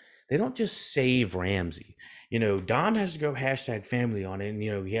this. They don't just save Ramsey. You know, Dom has to go hashtag family on it, and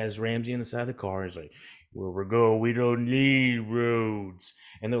you know he has Ramsey in the side of the car. He's like, "Where we go, we don't need roads."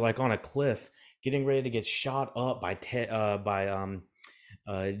 And they're like on a cliff, getting ready to get shot up by Jimon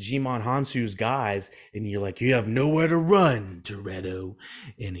Hansu's guys, and you're like, you have nowhere to run, Toretto.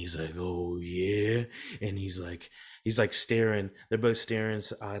 And he's like, oh yeah. And he's like staring. They're both staring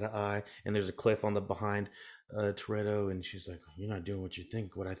eye to eye, and there's a cliff on the behind Toretto, and she's like, you're not doing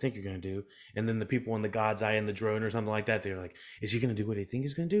what I think you're gonna do. And then the people in the God's Eye and the drone or something like that, they're like, is he gonna do what he think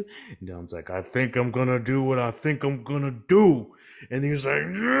he's gonna do? And Dom's like, I think I'm gonna do what I think I'm gonna do. And he's like,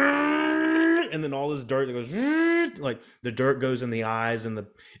 and then all this dirt that goes like the dirt goes in the eyes, and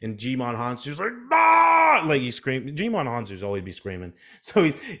Jimon Hansu's like, ah! Like he screams. Jimon Hansu's always be screaming, so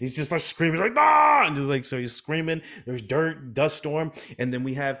he's just like screaming like, ah! And just like, so he's screaming. There's dirt, dust storm, and then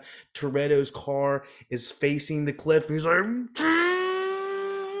we have Toretto's car is facing the cliff, and he's like,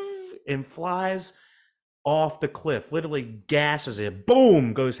 and flies off the cliff, literally gasses it.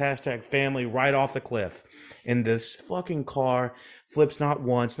 Boom, goes hashtag family right off the cliff. And this fucking car flips not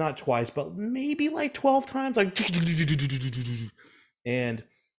once, not twice, but maybe like 12 times. Like, and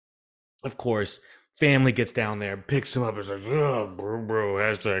of course, family gets down there, picks him up, and is like, oh, bro,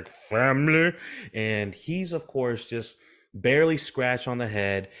 hashtag family. And he's, of course, just barely scratched on the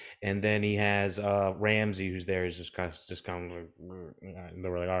head, and then he has Ramsey, who's there. He's just kind of like, and they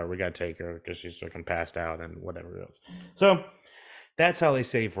were like, all right, we gotta take her because she's fucking passed out and whatever else. So that's how they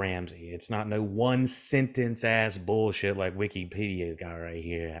save Ramsey. It's not no one sentence ass bullshit like Wikipedia got right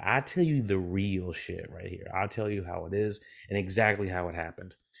here. I tell you the real shit right here. I'll tell you how it is and exactly how it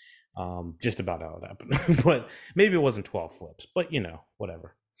happened. Just about how it happened. But maybe it wasn't 12 flips, but you know,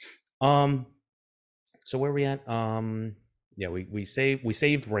 whatever. So where are we at? Yeah, we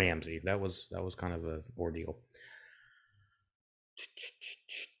saved Ramsey. That was kind of an ordeal.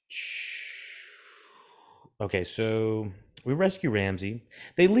 Okay, so we rescue Ramsey.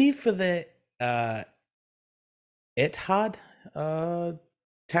 They leave for the Etihad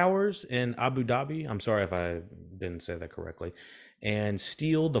towers in Abu Dhabi. I'm sorry if I didn't say that correctly. And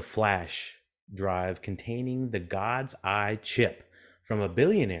steal the flash drive containing the God's Eye chip from a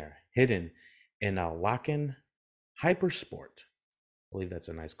billionaire hidden in a Lacan Hypersport. I believe that's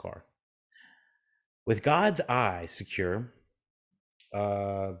a nice car. With God's Eye secure,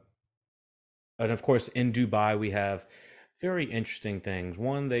 and of course in Dubai we have very interesting things.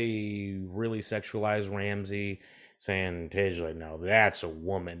 One, they really sexualize Ramsey, saying Tej like, no, that's a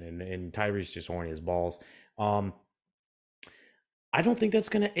woman, and Tyrese just horny as balls. I don't think that's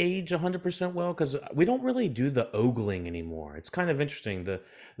going to age 100% well because we don't really do the ogling anymore. It's kind of interesting.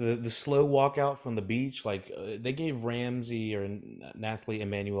 The slow walk out from the beach, like they gave Ramsey or Nathalie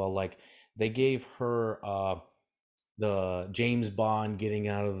Emmanuel, like they gave her the James Bond getting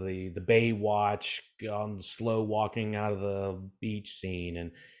out of the Baywatch on the slow walking out of the beach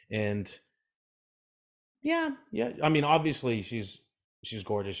scene, and yeah. I mean, obviously she's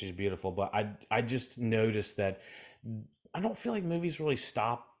gorgeous, she's beautiful, but I just noticed that I don't feel like movies really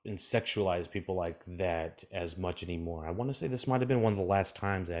stop and sexualize people like that as much anymore. I want to say this might have been one of the last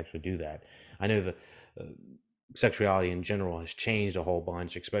times they actually do that. I know the uh, sexuality in general has changed a whole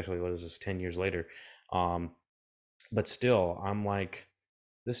bunch, especially what is this 10 years later. Um, but still, I'm like,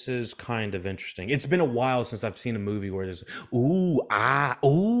 this is kind of interesting. It's been a while since I've seen a movie where there's ooh ah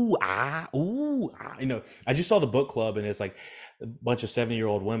ooh ah ooh ah. You know, I just saw The Book Club, and it's like a bunch of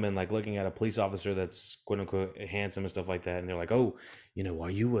 70-year-old women like looking at a police officer that's quote unquote handsome and stuff like that, and they're like, oh, you know, are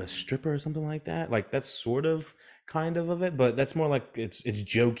you a stripper or something like that? Like that's sort of kind of it, but that's more like it's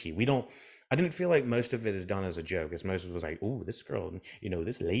jokey. We don't. I didn't feel like most of it is done as a joke. It's most of it was like, oh, this girl, you know,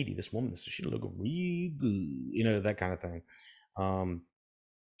 this lady, this woman, she look real good, you know, that kind of thing. Um,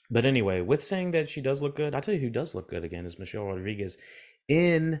 but anyway, with saying that she does look good, I'll tell you who does look good again is Michelle Rodriguez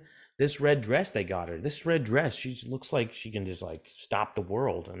in this red dress they got her. This red dress, she looks like she can just like stop the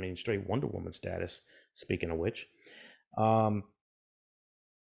world. I mean, straight Wonder Woman status, speaking of which. Um,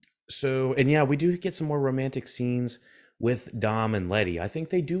 so, and yeah, we do get some more romantic scenes with Dom and Letty. I think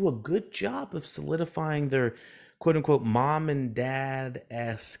they do a good job of solidifying their quote unquote mom and dad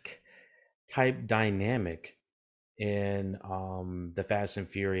esque type dynamic in the Fast and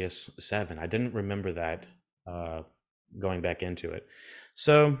Furious 7. I didn't remember that uh, going back into it.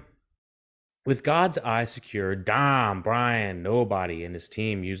 So, with God's eye secured, Dom, Brian, Nobody, and his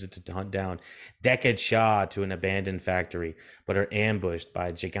team use it to hunt down Deckard Shaw to an abandoned factory, but are ambushed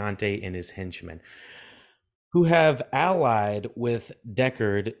by Gigante and his henchmen, who have allied with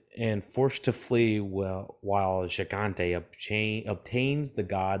Deckard and forced to flee while Gigante obtains the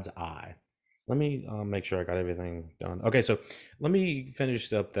God's eye. Let me make sure I got everything done. Okay, so let me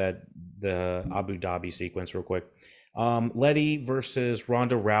finish up the Abu Dhabi sequence real quick. Letty versus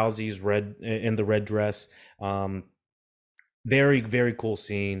Ronda Rousey's red in the red dress. Very very cool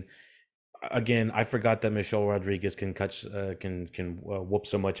scene. Again, I forgot that Michelle Rodriguez can whoop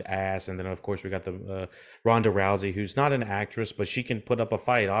so much ass, and then of course we got the Ronda Rousey, who's not an actress, but she can put up a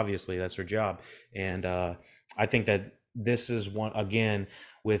fight. Obviously, that's her job, and I think that this is one again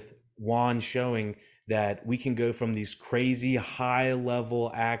with Juan showing that we can go from these crazy high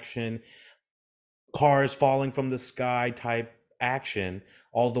level action, cars falling from the sky type action,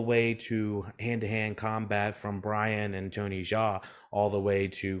 all the way to hand-to-hand combat from Brian and Tony Jaa, all the way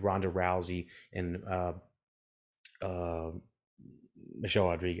to Ronda Rousey and uh, Michelle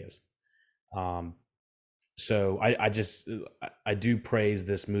Rodriguez. Um, so I do praise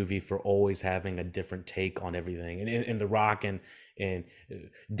this movie for always having a different take on everything, and The Rock and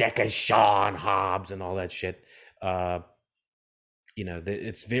Deckard Shaw and Hobbs and all that shit.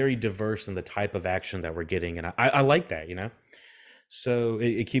 It's very diverse in the type of action that we're getting, and I like that. So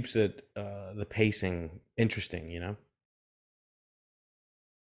it keeps the pacing interesting.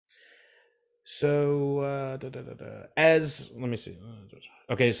 So as let me see.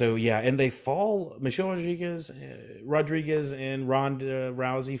 Okay, so yeah, and they fall. Michelle Rodriguez and Ronda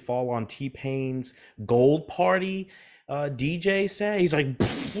Rousey fall on T-Pain's Gold Party DJ set. He's like,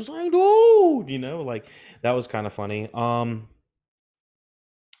 it's like, dude, like that was kind of funny.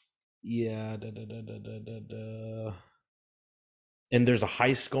 Yeah, and there's a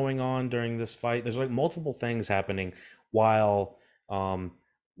heist going on during this fight. There's like multiple things happening while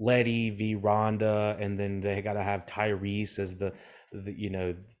Letty v Ronda, and then they got to have Tyrese as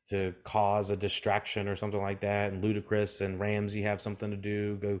to cause a distraction or something like that, and Ludacris and Ramsey have something to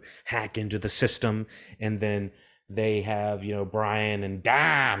do, go hack into the system, and then they have Brian and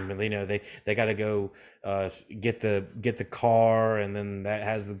Dom, and they got to go get the car, and then that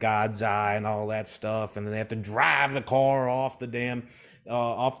has the God's eye and all that stuff, and then they have to drive the car off the damn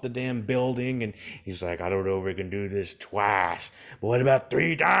building, and he's like, I don't know if we can do this twice, but what about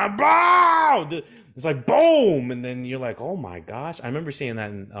 3 times? Boom! It's like boom, and then you're like, oh my gosh! I remember seeing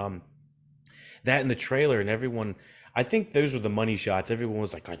that in the trailer, and everyone. I think those were the money shots. Everyone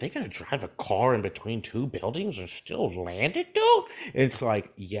was like, are they going to drive a car in between 2 buildings and still land it, dude? It's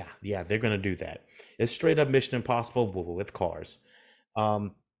like, yeah, they're going to do that. It's straight up Mission Impossible with cars.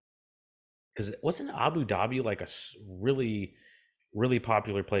 Because it wasn't Abu Dhabi like a really, really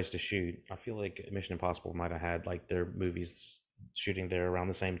popular place to shoot. I feel like Mission Impossible might have had like their movies shooting there around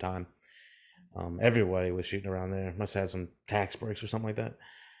the same time. Everybody was shooting around there. Must have had some tax breaks or something like that.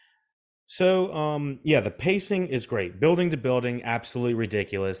 So, yeah, the pacing is great. Building to building, absolutely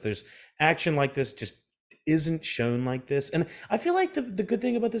ridiculous. There's action like this just isn't shown like this. And I feel like the good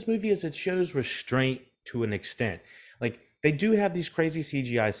thing about this movie is it shows restraint to an extent. Like, they do have these crazy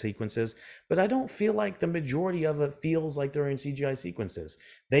CGI sequences, but I don't feel like the majority of it feels like they're in CGI sequences.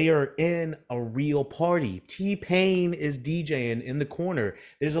 They are in a real party. T-Pain is DJing in the corner.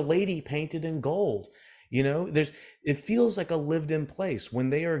 There's a lady painted in gold. It feels like a lived in place. When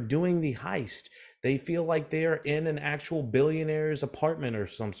they are doing the heist, they feel like they are in an actual billionaire's apartment or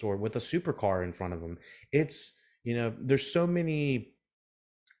some sort with a supercar in front of them. There's so many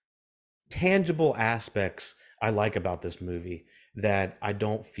tangible aspects I like about this movie that I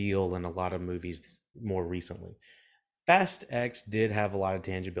don't feel in a lot of movies more recently. Fast X did have a lot of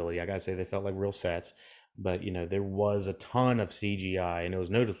tangibility. I gotta say, they felt like real sets, but there was a ton of CGI, and it was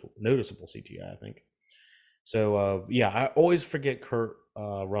noticeable CGI, I think. So yeah, I always forget Kurt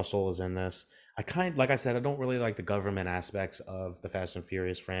Russell is in this. Like I said, I don't really like the government aspects of the Fast and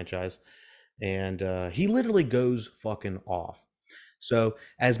Furious franchise, and he literally goes fucking off. So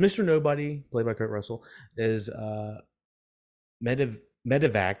as Mr. Nobody, played by Kurt Russell, is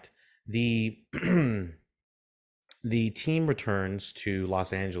medevaced, the the team returns to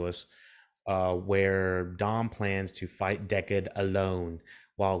Los Angeles, where Dom plans to fight Deckard alone,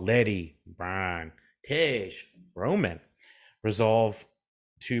 while Letty, Brian, Tish, Roman resolve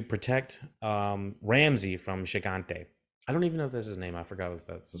to protect Ramsey from Gigante. I don't even know if that's his name. I forgot if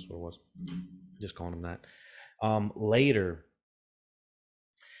that's what it was. Just calling him that. Later,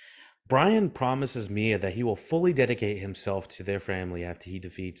 Brian promises Mia that he will fully dedicate himself to their family after he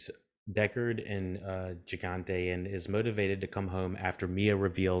defeats Deckard and Gigante, and is motivated to come home after Mia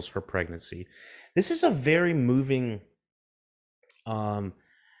reveals her pregnancy. This is a very moving um,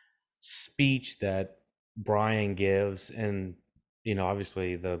 speech that Brian gives, and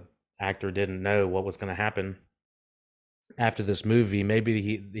obviously the actor didn't know what was going to happen after this movie. Maybe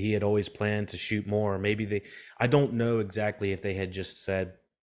he had always planned to shoot more. Maybe they, I don't know exactly if they had just said,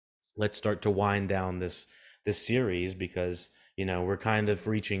 let's start to wind down this series, because we're kind of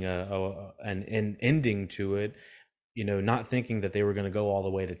reaching an ending to it, not thinking that they were going to go all the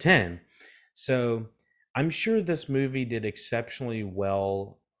way to 10. So I'm sure this movie did exceptionally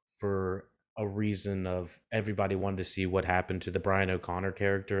well for a reason of everybody wanted to see what happened to the Brian O'Connor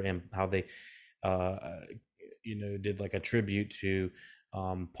character, and how they uh did like a tribute to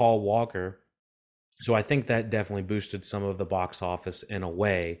Paul Walker. So I think that definitely boosted some of the box office in a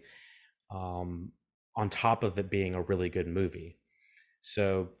way, um, on top of it being a really good movie.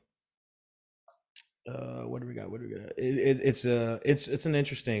 So what do we got? What do we got? It's an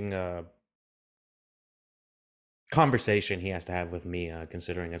interesting conversation he has to have with Mia,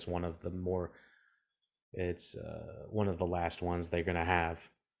 considering it's one of the last ones they're gonna have,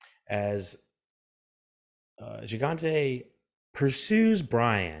 as Gigante pursues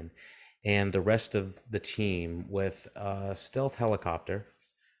Brian and the rest of the team with a stealth helicopter,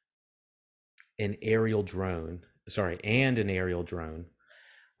 and an aerial drone.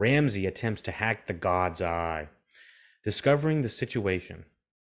 Ramsey attempts to hack the God's Eye. Discovering the situation,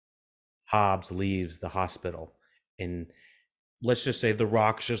 Hobbs leaves the hospital, and let's just say The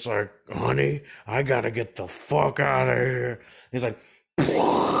Rock's just like, honey, I gotta get the fuck out of here. He's like,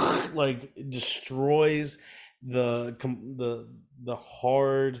 like destroys the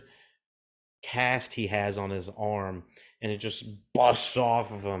hard cast he has on his arm, and it just busts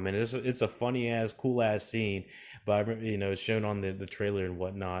off of him, and it's a funny ass cool ass scene. But it's shown on the trailer and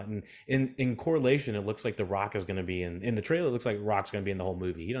whatnot, and in correlation it looks like The Rock is going to be in the trailer. It looks like Rock's going to be in the whole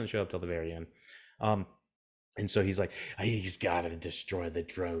movie. He doesn't show up till the very end. And so he's like, he's got to destroy the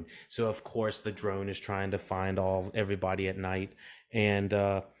drone. So of course the drone is trying to find everybody at night, and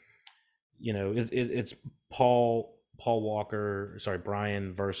it's Paul Walker, sorry,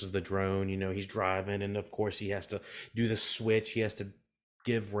 Brian versus the drone. He's driving, and of course he has to do the switch. He has to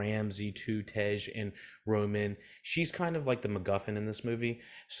give Ramsey to Tej and Roman. She's kind of like the MacGuffin in this movie.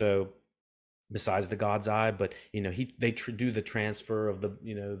 So besides the God's Eye, but they do the transfer of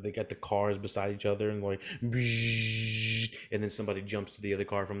they got the cars beside each other, and like, and then somebody jumps to the other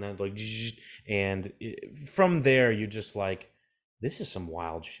car from that, like, and from there you just like, this is some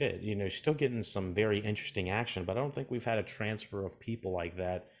wild shit. Still getting some very interesting action, but I don't think we've had a transfer of people like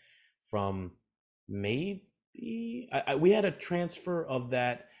that from, maybe we had a transfer of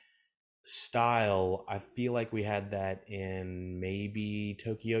that style. I feel like we had that in maybe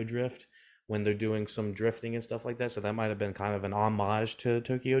Tokyo Drift, when they're doing some drifting and stuff like that. So that might have been kind of an homage to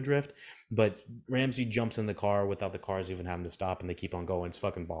Tokyo Drift. But Ramsey jumps in the car without the cars even having to stop, and they keep on going. It's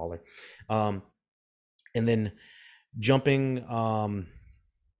fucking baller. And then jumping,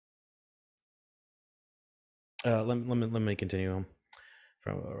 let me continue on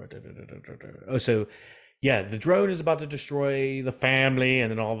from so yeah, the drone is about to destroy the family,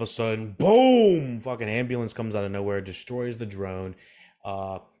 and then all of a sudden, boom, fucking ambulance comes out of nowhere, destroys the drone,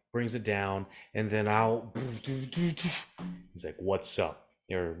 brings it down, and then out, he's like, what's up,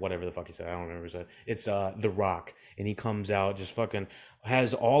 or whatever the fuck he said. I don't remember what he said. It's The Rock, and he comes out, just fucking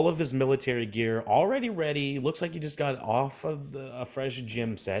has all of his military gear already ready. Looks like he just got off of a fresh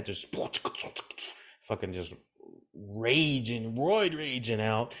gym set, just fucking just raging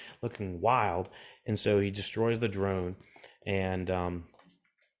out, looking wild. And so he destroys the drone, and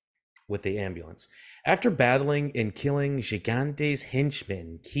with the ambulance. After battling and killing Gigante's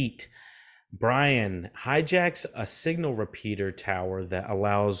henchman, Keat, Brian hijacks a signal repeater tower that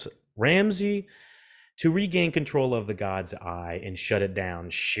allows Ramsey to regain control of the God's Eye and shut it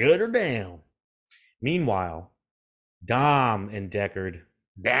down. Shut her down. Meanwhile, Dom and Deckard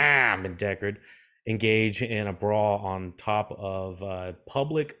engage in a brawl on top of a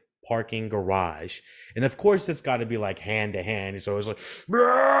public parking garage, and of course it's got to be like hand to hand. So it's like,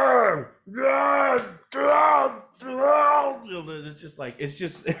 it's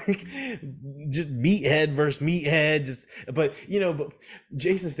just just meathead versus meathead. But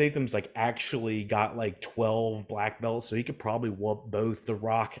Jason Statham's like actually got like 12 black belts, so he could probably whoop both The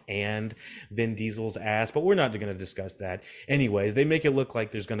Rock and Vin Diesel's ass. But we're not going to discuss that. Anyways, they make it look like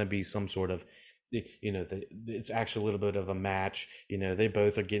there's going to be some sort of it's actually a little bit of a match. They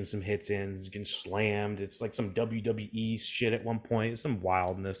both are getting some hits in, getting slammed. It's like some WWE shit at one point, some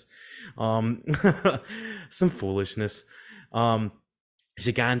wildness, um, some foolishness. Um,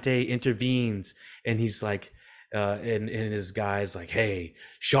 Gigante intervenes, and he's like, and his guy's like, "Hey,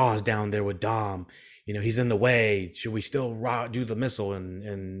 Shaw's down there with Dom. He's in the way. Should we still do the missile?"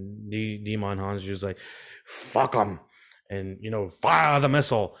 And Demon Hanju's like, "Fuck him." And fire the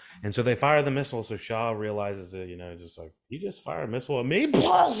missile. And so they fire the missile. So Shaw realizes that just like, you just fire a missile at me, and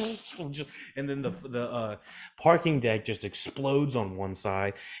then the parking deck just explodes on one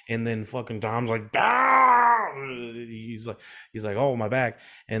side, and then fucking Dom's like, ah! he's like, oh, my back.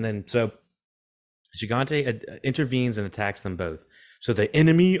 And then so Gigante intervenes and attacks them both. So the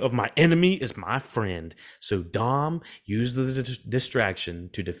enemy of my enemy is my friend. So Dom used the distraction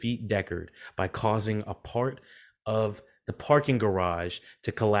to defeat Deckard by causing a part of the parking garage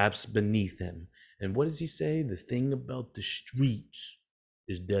to collapse beneath him. And what does he say? The thing about the streets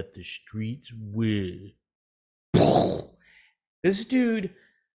is that the streets will. This dude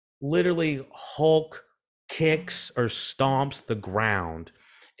literally Hulk kicks or stomps the ground,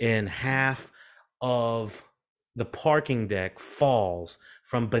 and half of the parking deck falls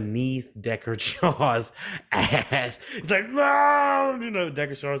from beneath Deckard Shaw's ass. It's like, no,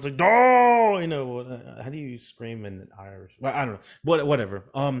 Deckard Shaw's like, no, how do you scream in Irish? Well, I don't know, whatever.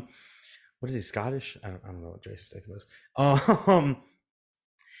 What is he, Scottish? I don't know what Jason Statham is.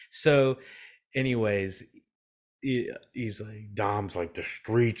 So, anyways, he's like, Dom's like, the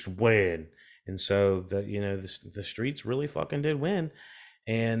streets win. And so the streets really fucking did win.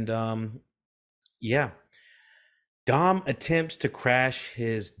 And yeah, Dom attempts to crash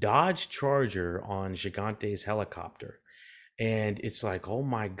his Dodge Charger on Gigante's helicopter. And it's like, oh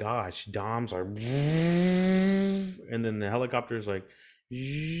my gosh, Dom's like, and then the helicopter's like,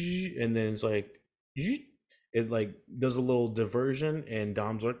 and then it's like, it like does a little diversion, and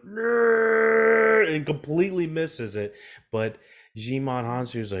Dom's like, and completely misses it. But Jimon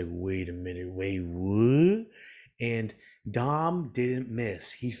Hansu's like, wait a minute, wait, what? And Dom didn't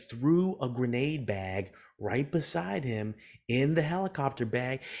miss. He threw a grenade bag right beside him in the helicopter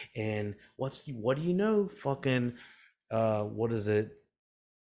bag. And what do you know? Fucking what is it?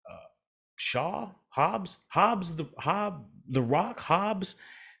 Hobbs, the Rock Hobbs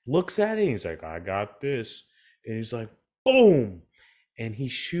looks at it and he's like, I got this. And he's like, boom. And he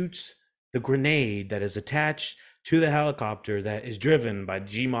shoots the grenade that is attached to the helicopter that is driven by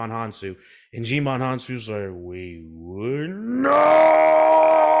Jimon Hansu. And Jimon Hansu's like, wait, what? No!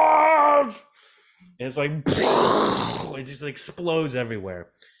 And it's like, it just explodes everywhere.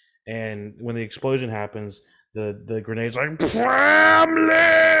 And when the explosion happens, the grenade's like, family!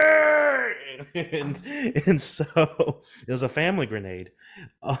 and so it was a family grenade.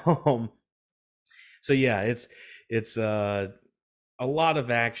 So yeah, it's a lot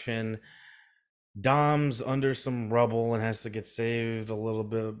of action. Dom's under some rubble and has to get saved a little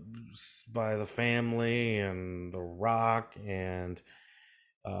bit by the family and the Rock, and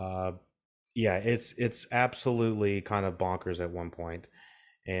yeah, it's absolutely kind of bonkers at one point.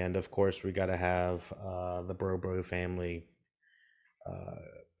 And of course, we got to have the Bro family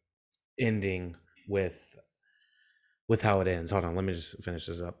ending with how it ends. Hold on, let me just finish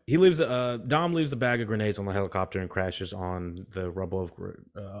this up. Dom leaves the bag of grenades on the helicopter and crashes on the rubble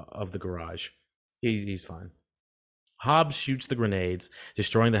of the garage. He's fine. Hobbs shoots the grenades,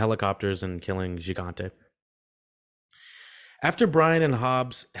 destroying the helicopters and killing Gigante. After Brian and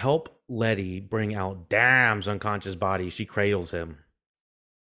Hobbs help Letty bring out Dam's unconscious body, she cradles him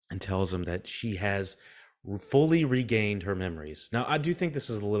and tells him that she has fully regained her memories. Now, I do think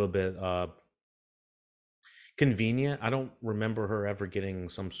this is a little bit convenient. I don't remember her ever getting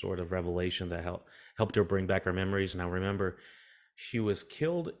some sort of revelation that helped her bring back her memories. Now, remember, she was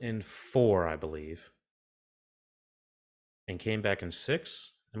killed in 4, I believe, and came back in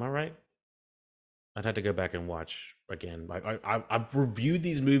 6. Am I right? I'd have to go back and watch again. I've reviewed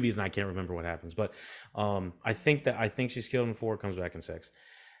these movies and I can't remember what happens, but I think she's killed in 4, comes back in 6.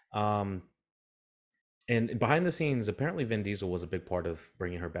 And behind the scenes, apparently Vin Diesel was a big part of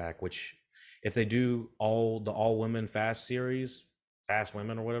bringing her back. Which, if they do all women Fast series, Fast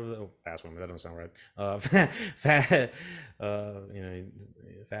Women or whatever, Fast Women, that doesn't sound right.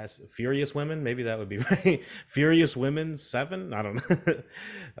 Fast Furious Women, maybe that would be right. Furious Women 7, I don't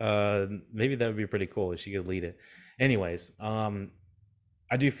know. Maybe that would be pretty cool if she could lead it. Anyways, I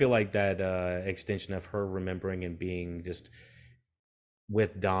do feel like that extension of her remembering and being just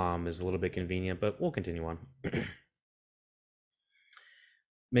with Dom is a little bit convenient, but we'll continue on.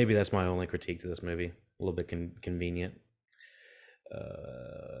 Maybe that's my only critique to this movie. A little bit convenient.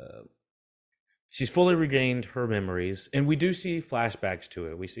 she's fully regained her memories, and we do see flashbacks to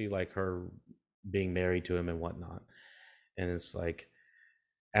it. We see like her being married to him and whatnot, and it's like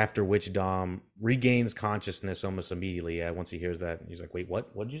after which Dom regains consciousness almost immediately. Yeah, once he hears that, he's like, "Wait,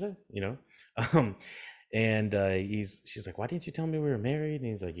 what? What did you say?" You know, um, and she's like, "Why didn't you tell me we were married?"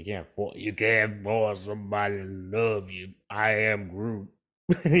 And he's like, you can't force somebody to love you. I am Groot."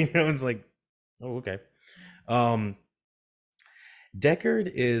 You know, it's like, oh, okay. Um,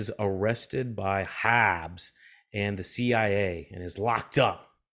 Deckard is arrested by Hobbs and the CIA and is locked up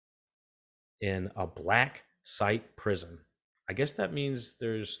in a black site prison. I guess that means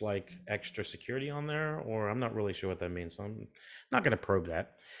there's like extra security on there, or I'm not really sure what that means. So I'm not going to probe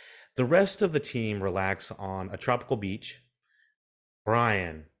that. The rest of the team relax on a tropical beach.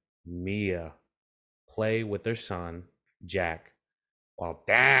 Brian, Mia play with their son, Jack, while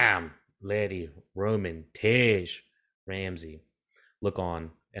damn Letty, Roman, Tej, Ramsey look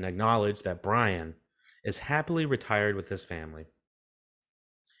on and acknowledge that Brian is happily retired with his family.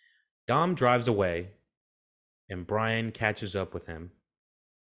 Dom drives away, and Brian catches up with him.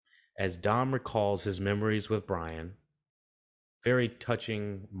 As Dom recalls his memories with Brian, very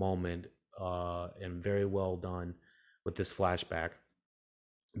touching moment and very well done with this flashback,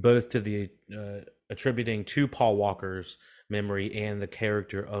 both to the attributing to Paul Walker's memory and the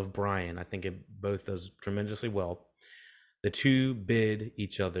character of Brian. I think it both does tremendously well. The two bid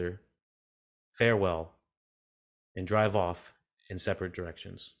each other farewell and drive off in separate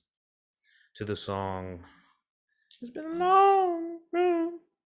directions to the song "It's Been a Long Road,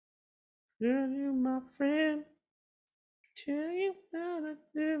 you my friend, tell you how to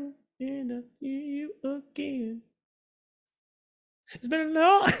do and I hear you again. It's been a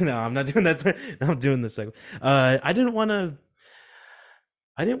long..." No, I'm not doing that. I'm doing the second. I didn't want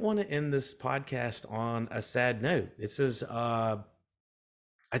to end this podcast on a sad note. This is I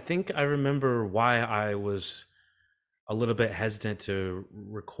think I remember why I was a little bit hesitant to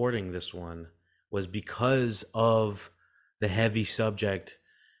recording this one was because of the heavy subject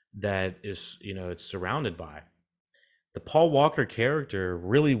that is, it's surrounded by. The Paul Walker character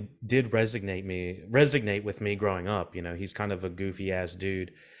really did resonate with me growing up. He's kind of a goofy ass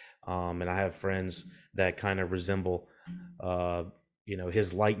dude, and I have friends that kind of resemble, uh,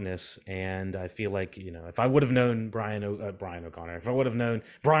 his likeness. And I feel like if I would have known Brian O'Connor, if I would have known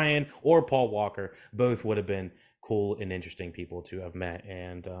Brian or Paul Walker, both would have been cool and interesting people to have met.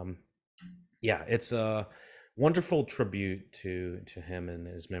 And yeah, it's a wonderful tribute to him and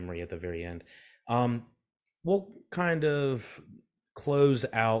his memory at the very end. Um, we'll kind of close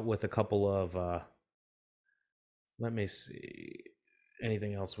out with a couple of let me see,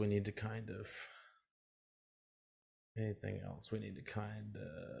 anything else we need to kind of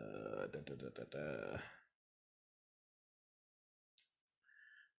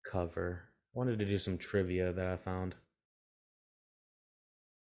cover. Wanted to do some trivia that I found.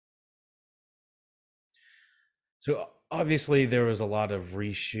 So obviously there was a lot of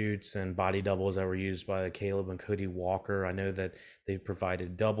reshoots and body doubles that were used by Caleb and Cody Walker. I know that they've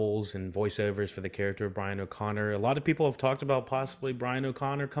provided doubles and voiceovers for the character of Brian O'Connor. A lot of people have talked about possibly Brian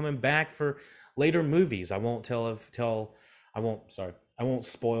O'Connor coming back for later movies. I won't I won't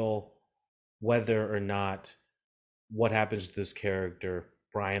spoil whether or not what happens to this character,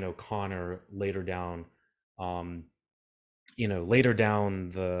 Brian O'Connor, um, later down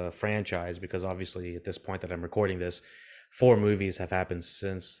the franchise, because obviously at this point that I'm recording this, 4 movies have happened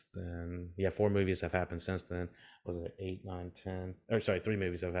since then. Yeah, 4 movies have happened since then. Was it 8, 9, 10? Or sorry, 3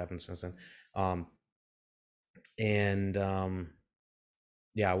 movies have happened since then. And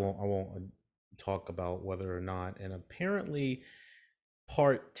yeah, I won't talk about whether or not. And apparently,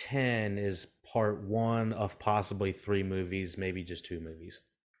 part 10 is part 1 of possibly 3 movies, maybe just 2 movies,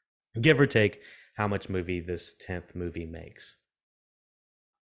 give or take how much movie this 10th movie makes.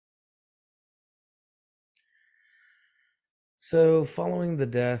 So, following the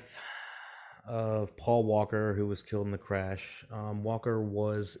death of Paul Walker, who was killed in the crash, Walker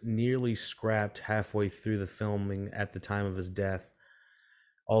was nearly scrapped halfway through the filming at the time of his death.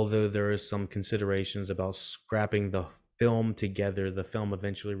 Although there is some considerations about scrapping the film together, the film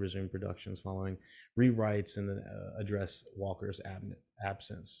eventually resumed productions following rewrites and address Walker's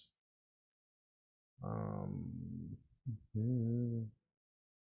absence. Hmm.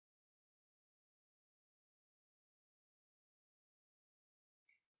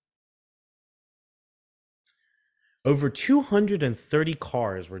 Over 230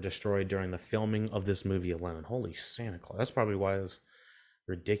 cars were destroyed during the filming of this movie alone. Holy Santa Claus. That's probably why it was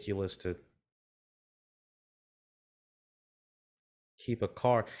ridiculous to keep a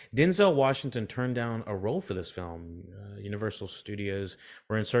car. Denzel Washington turned down a role for this film. Universal Studios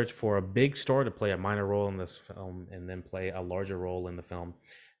were in search for a big star to play a minor role in this film and then play a larger role in the film.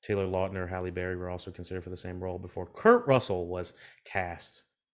 Taylor Lautner, Halle Berry were also considered for the same role before Kurt Russell was cast.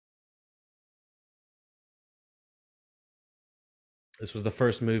 This was the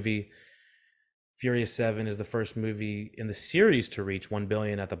first movie. Furious 7 is the first movie in the series to reach 1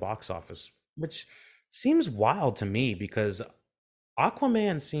 billion at the box office, which seems wild to me because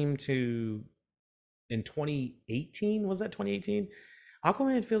Aquaman seemed to, in 2018, was that 2018?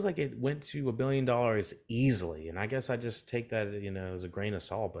 Aquaman feels like it went to $1 billion easily, and I guess I just take that, as a grain of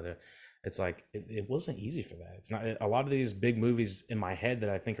salt. But it's like it wasn't easy for that. It's not a lot of these big movies in my head that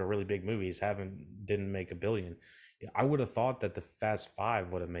I think are really big movies didn't make a billion. I would have thought that the Fast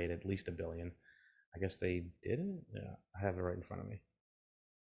Five would have made at least a billion. I guess they didn't. Yeah, I have it right in front of me.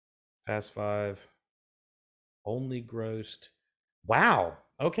 Fast Five only grossed. Wow.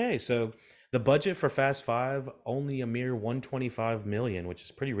 Okay, so the budget for Fast Five only a mere 125 million, which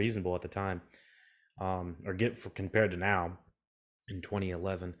is pretty reasonable at the time, or get for compared to now in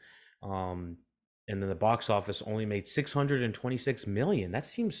 2011. And then the box office only made 626 million. That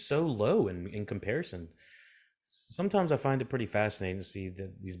seems so low in comparison. Sometimes I find it pretty fascinating to see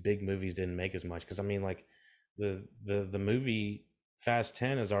that these big movies didn't make as much, because I mean, like the movie Fast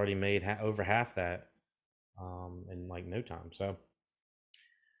 10 has already made over half that in like no time. So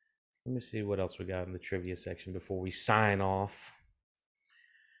let me see what else we got in the trivia section before we sign off.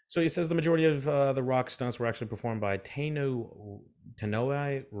 So it says the majority of the Rock stunts were actually performed by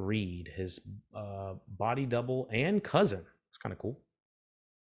Tanoi Reed, his body double and cousin. It's kind of cool.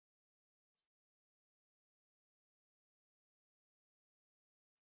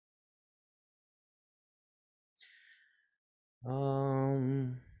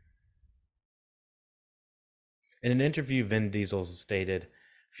 In an interview, Vin Diesel stated,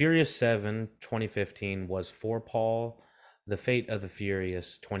 Furious 7 2015 was for Paul. The Fate of the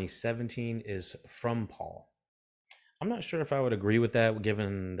Furious 2017 is from Paul. I'm not sure if I would agree with that,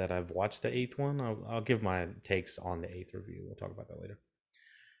 given that I've watched the eighth one. I'll give my takes on the eighth review. We'll talk about that later.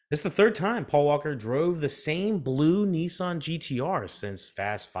 It's the third time Paul Walker drove the same blue Nissan GTR since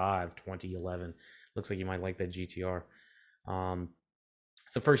Fast 5 2011. Looks like you might like that GTR.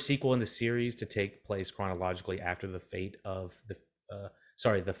 It's the first sequel in the series to take place chronologically after the fate of the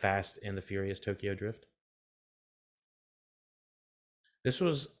Fast and the Furious Tokyo Drift. This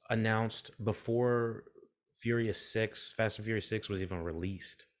was announced before Fast and Furious 6 was even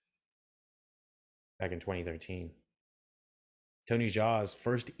released back in 2013. Tony Jaa's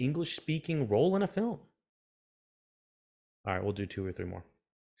first English-speaking role in a film. All right, we'll do 2 or 3 more.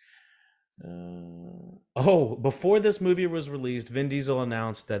 Before this movie was released, Vin Diesel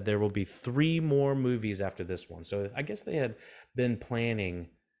announced that there will be 3 more movies after this one. So I guess they had been planning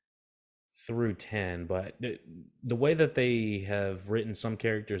through 10, but the way that they have written some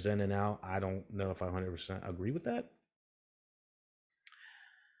characters in and out, I don't know if I 100% agree with that.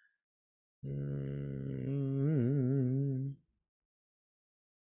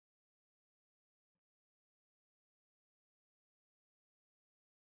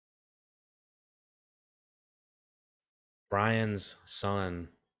 Brian's son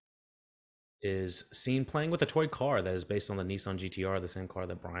is seen playing with a toy car that is based on the Nissan GTR, the same car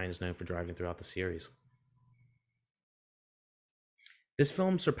that Brian is known for driving throughout the series. This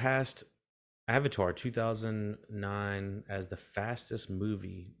film surpassed Avatar 2009 as the fastest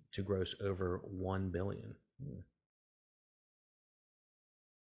movie to gross over 1 billion.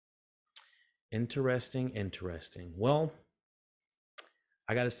 Interesting. Well,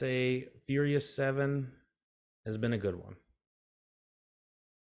 I gotta say, Furious 7 has been a good one.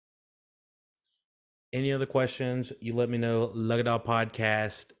 Any other questions, you let me know.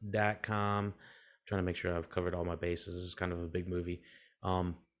 LuckItOutPodcast.com. I'm trying to make sure I've covered all my bases. This is kind of a big movie.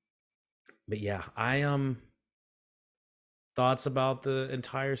 But yeah, I thoughts about the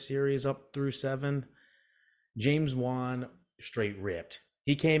entire series up through 7. James Wan straight ripped.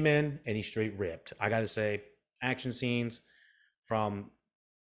 He came in and he straight ripped. I gotta say, action scenes from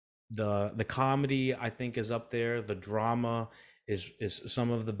the comedy, I think, is up there. The drama is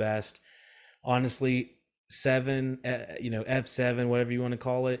some of the best. Honestly, 7, F7, whatever you want to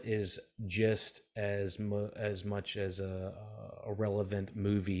call it, is just as much as a relevant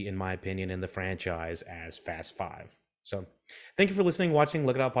movie, in my opinion, in the franchise as Fast 5. So thank you for listening, watching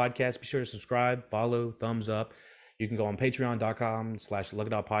Look It Out Podcast. Be sure to subscribe, follow, thumbs up. You can go on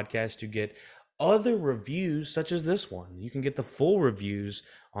patreon.com/lookitoutpodcast to get other reviews such as this one. You can get the full reviews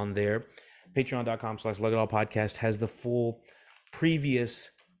on there. Patreon.com/lookitoutpodcast has the full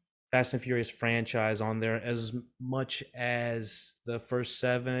previous Fast and Furious franchise on there as much as the first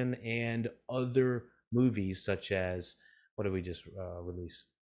seven and other movies, such as what did we just release?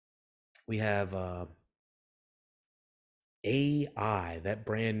 We have AI, that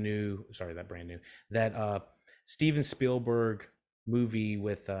Steven Spielberg movie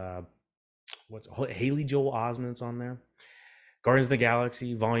with what's Haley Joel Osment's on there. Guardians of the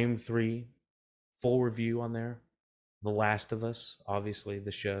Galaxy Volume 3, full review on there. The Last of Us, obviously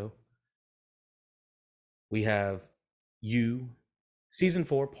the show. We have You, Season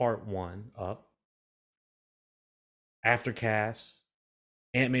 4, Part 1 up. Aftercast,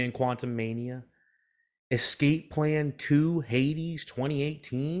 Ant-Man Quantumania, Escape Plan 2, Hades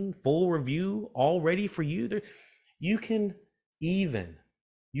 2018, full review all ready for you. There, you can even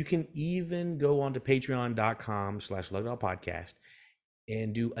go onto patreon.com/lovedoutpodcast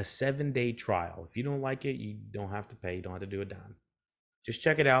and do a 7-day trial. If you don't like it, you don't have to pay. You don't have to do a dime. Just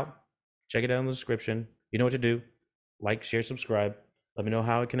check it out. Check it out in the description. You know what to do. Like, share, subscribe. Let me know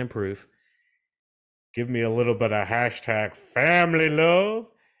how it can improve. Give me a little bit of hashtag family love.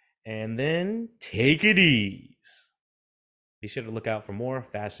 And then take it easy. Be sure to look out for more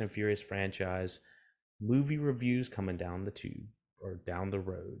Fast and Furious franchise movie reviews coming down the tube, or down the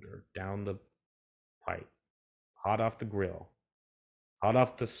road, or down the pipe. Hot off the grill. Hot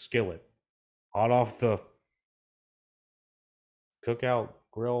off the skillet. Hot off the cookout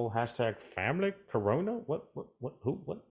grill. Hashtag family Corona. What? Who? What?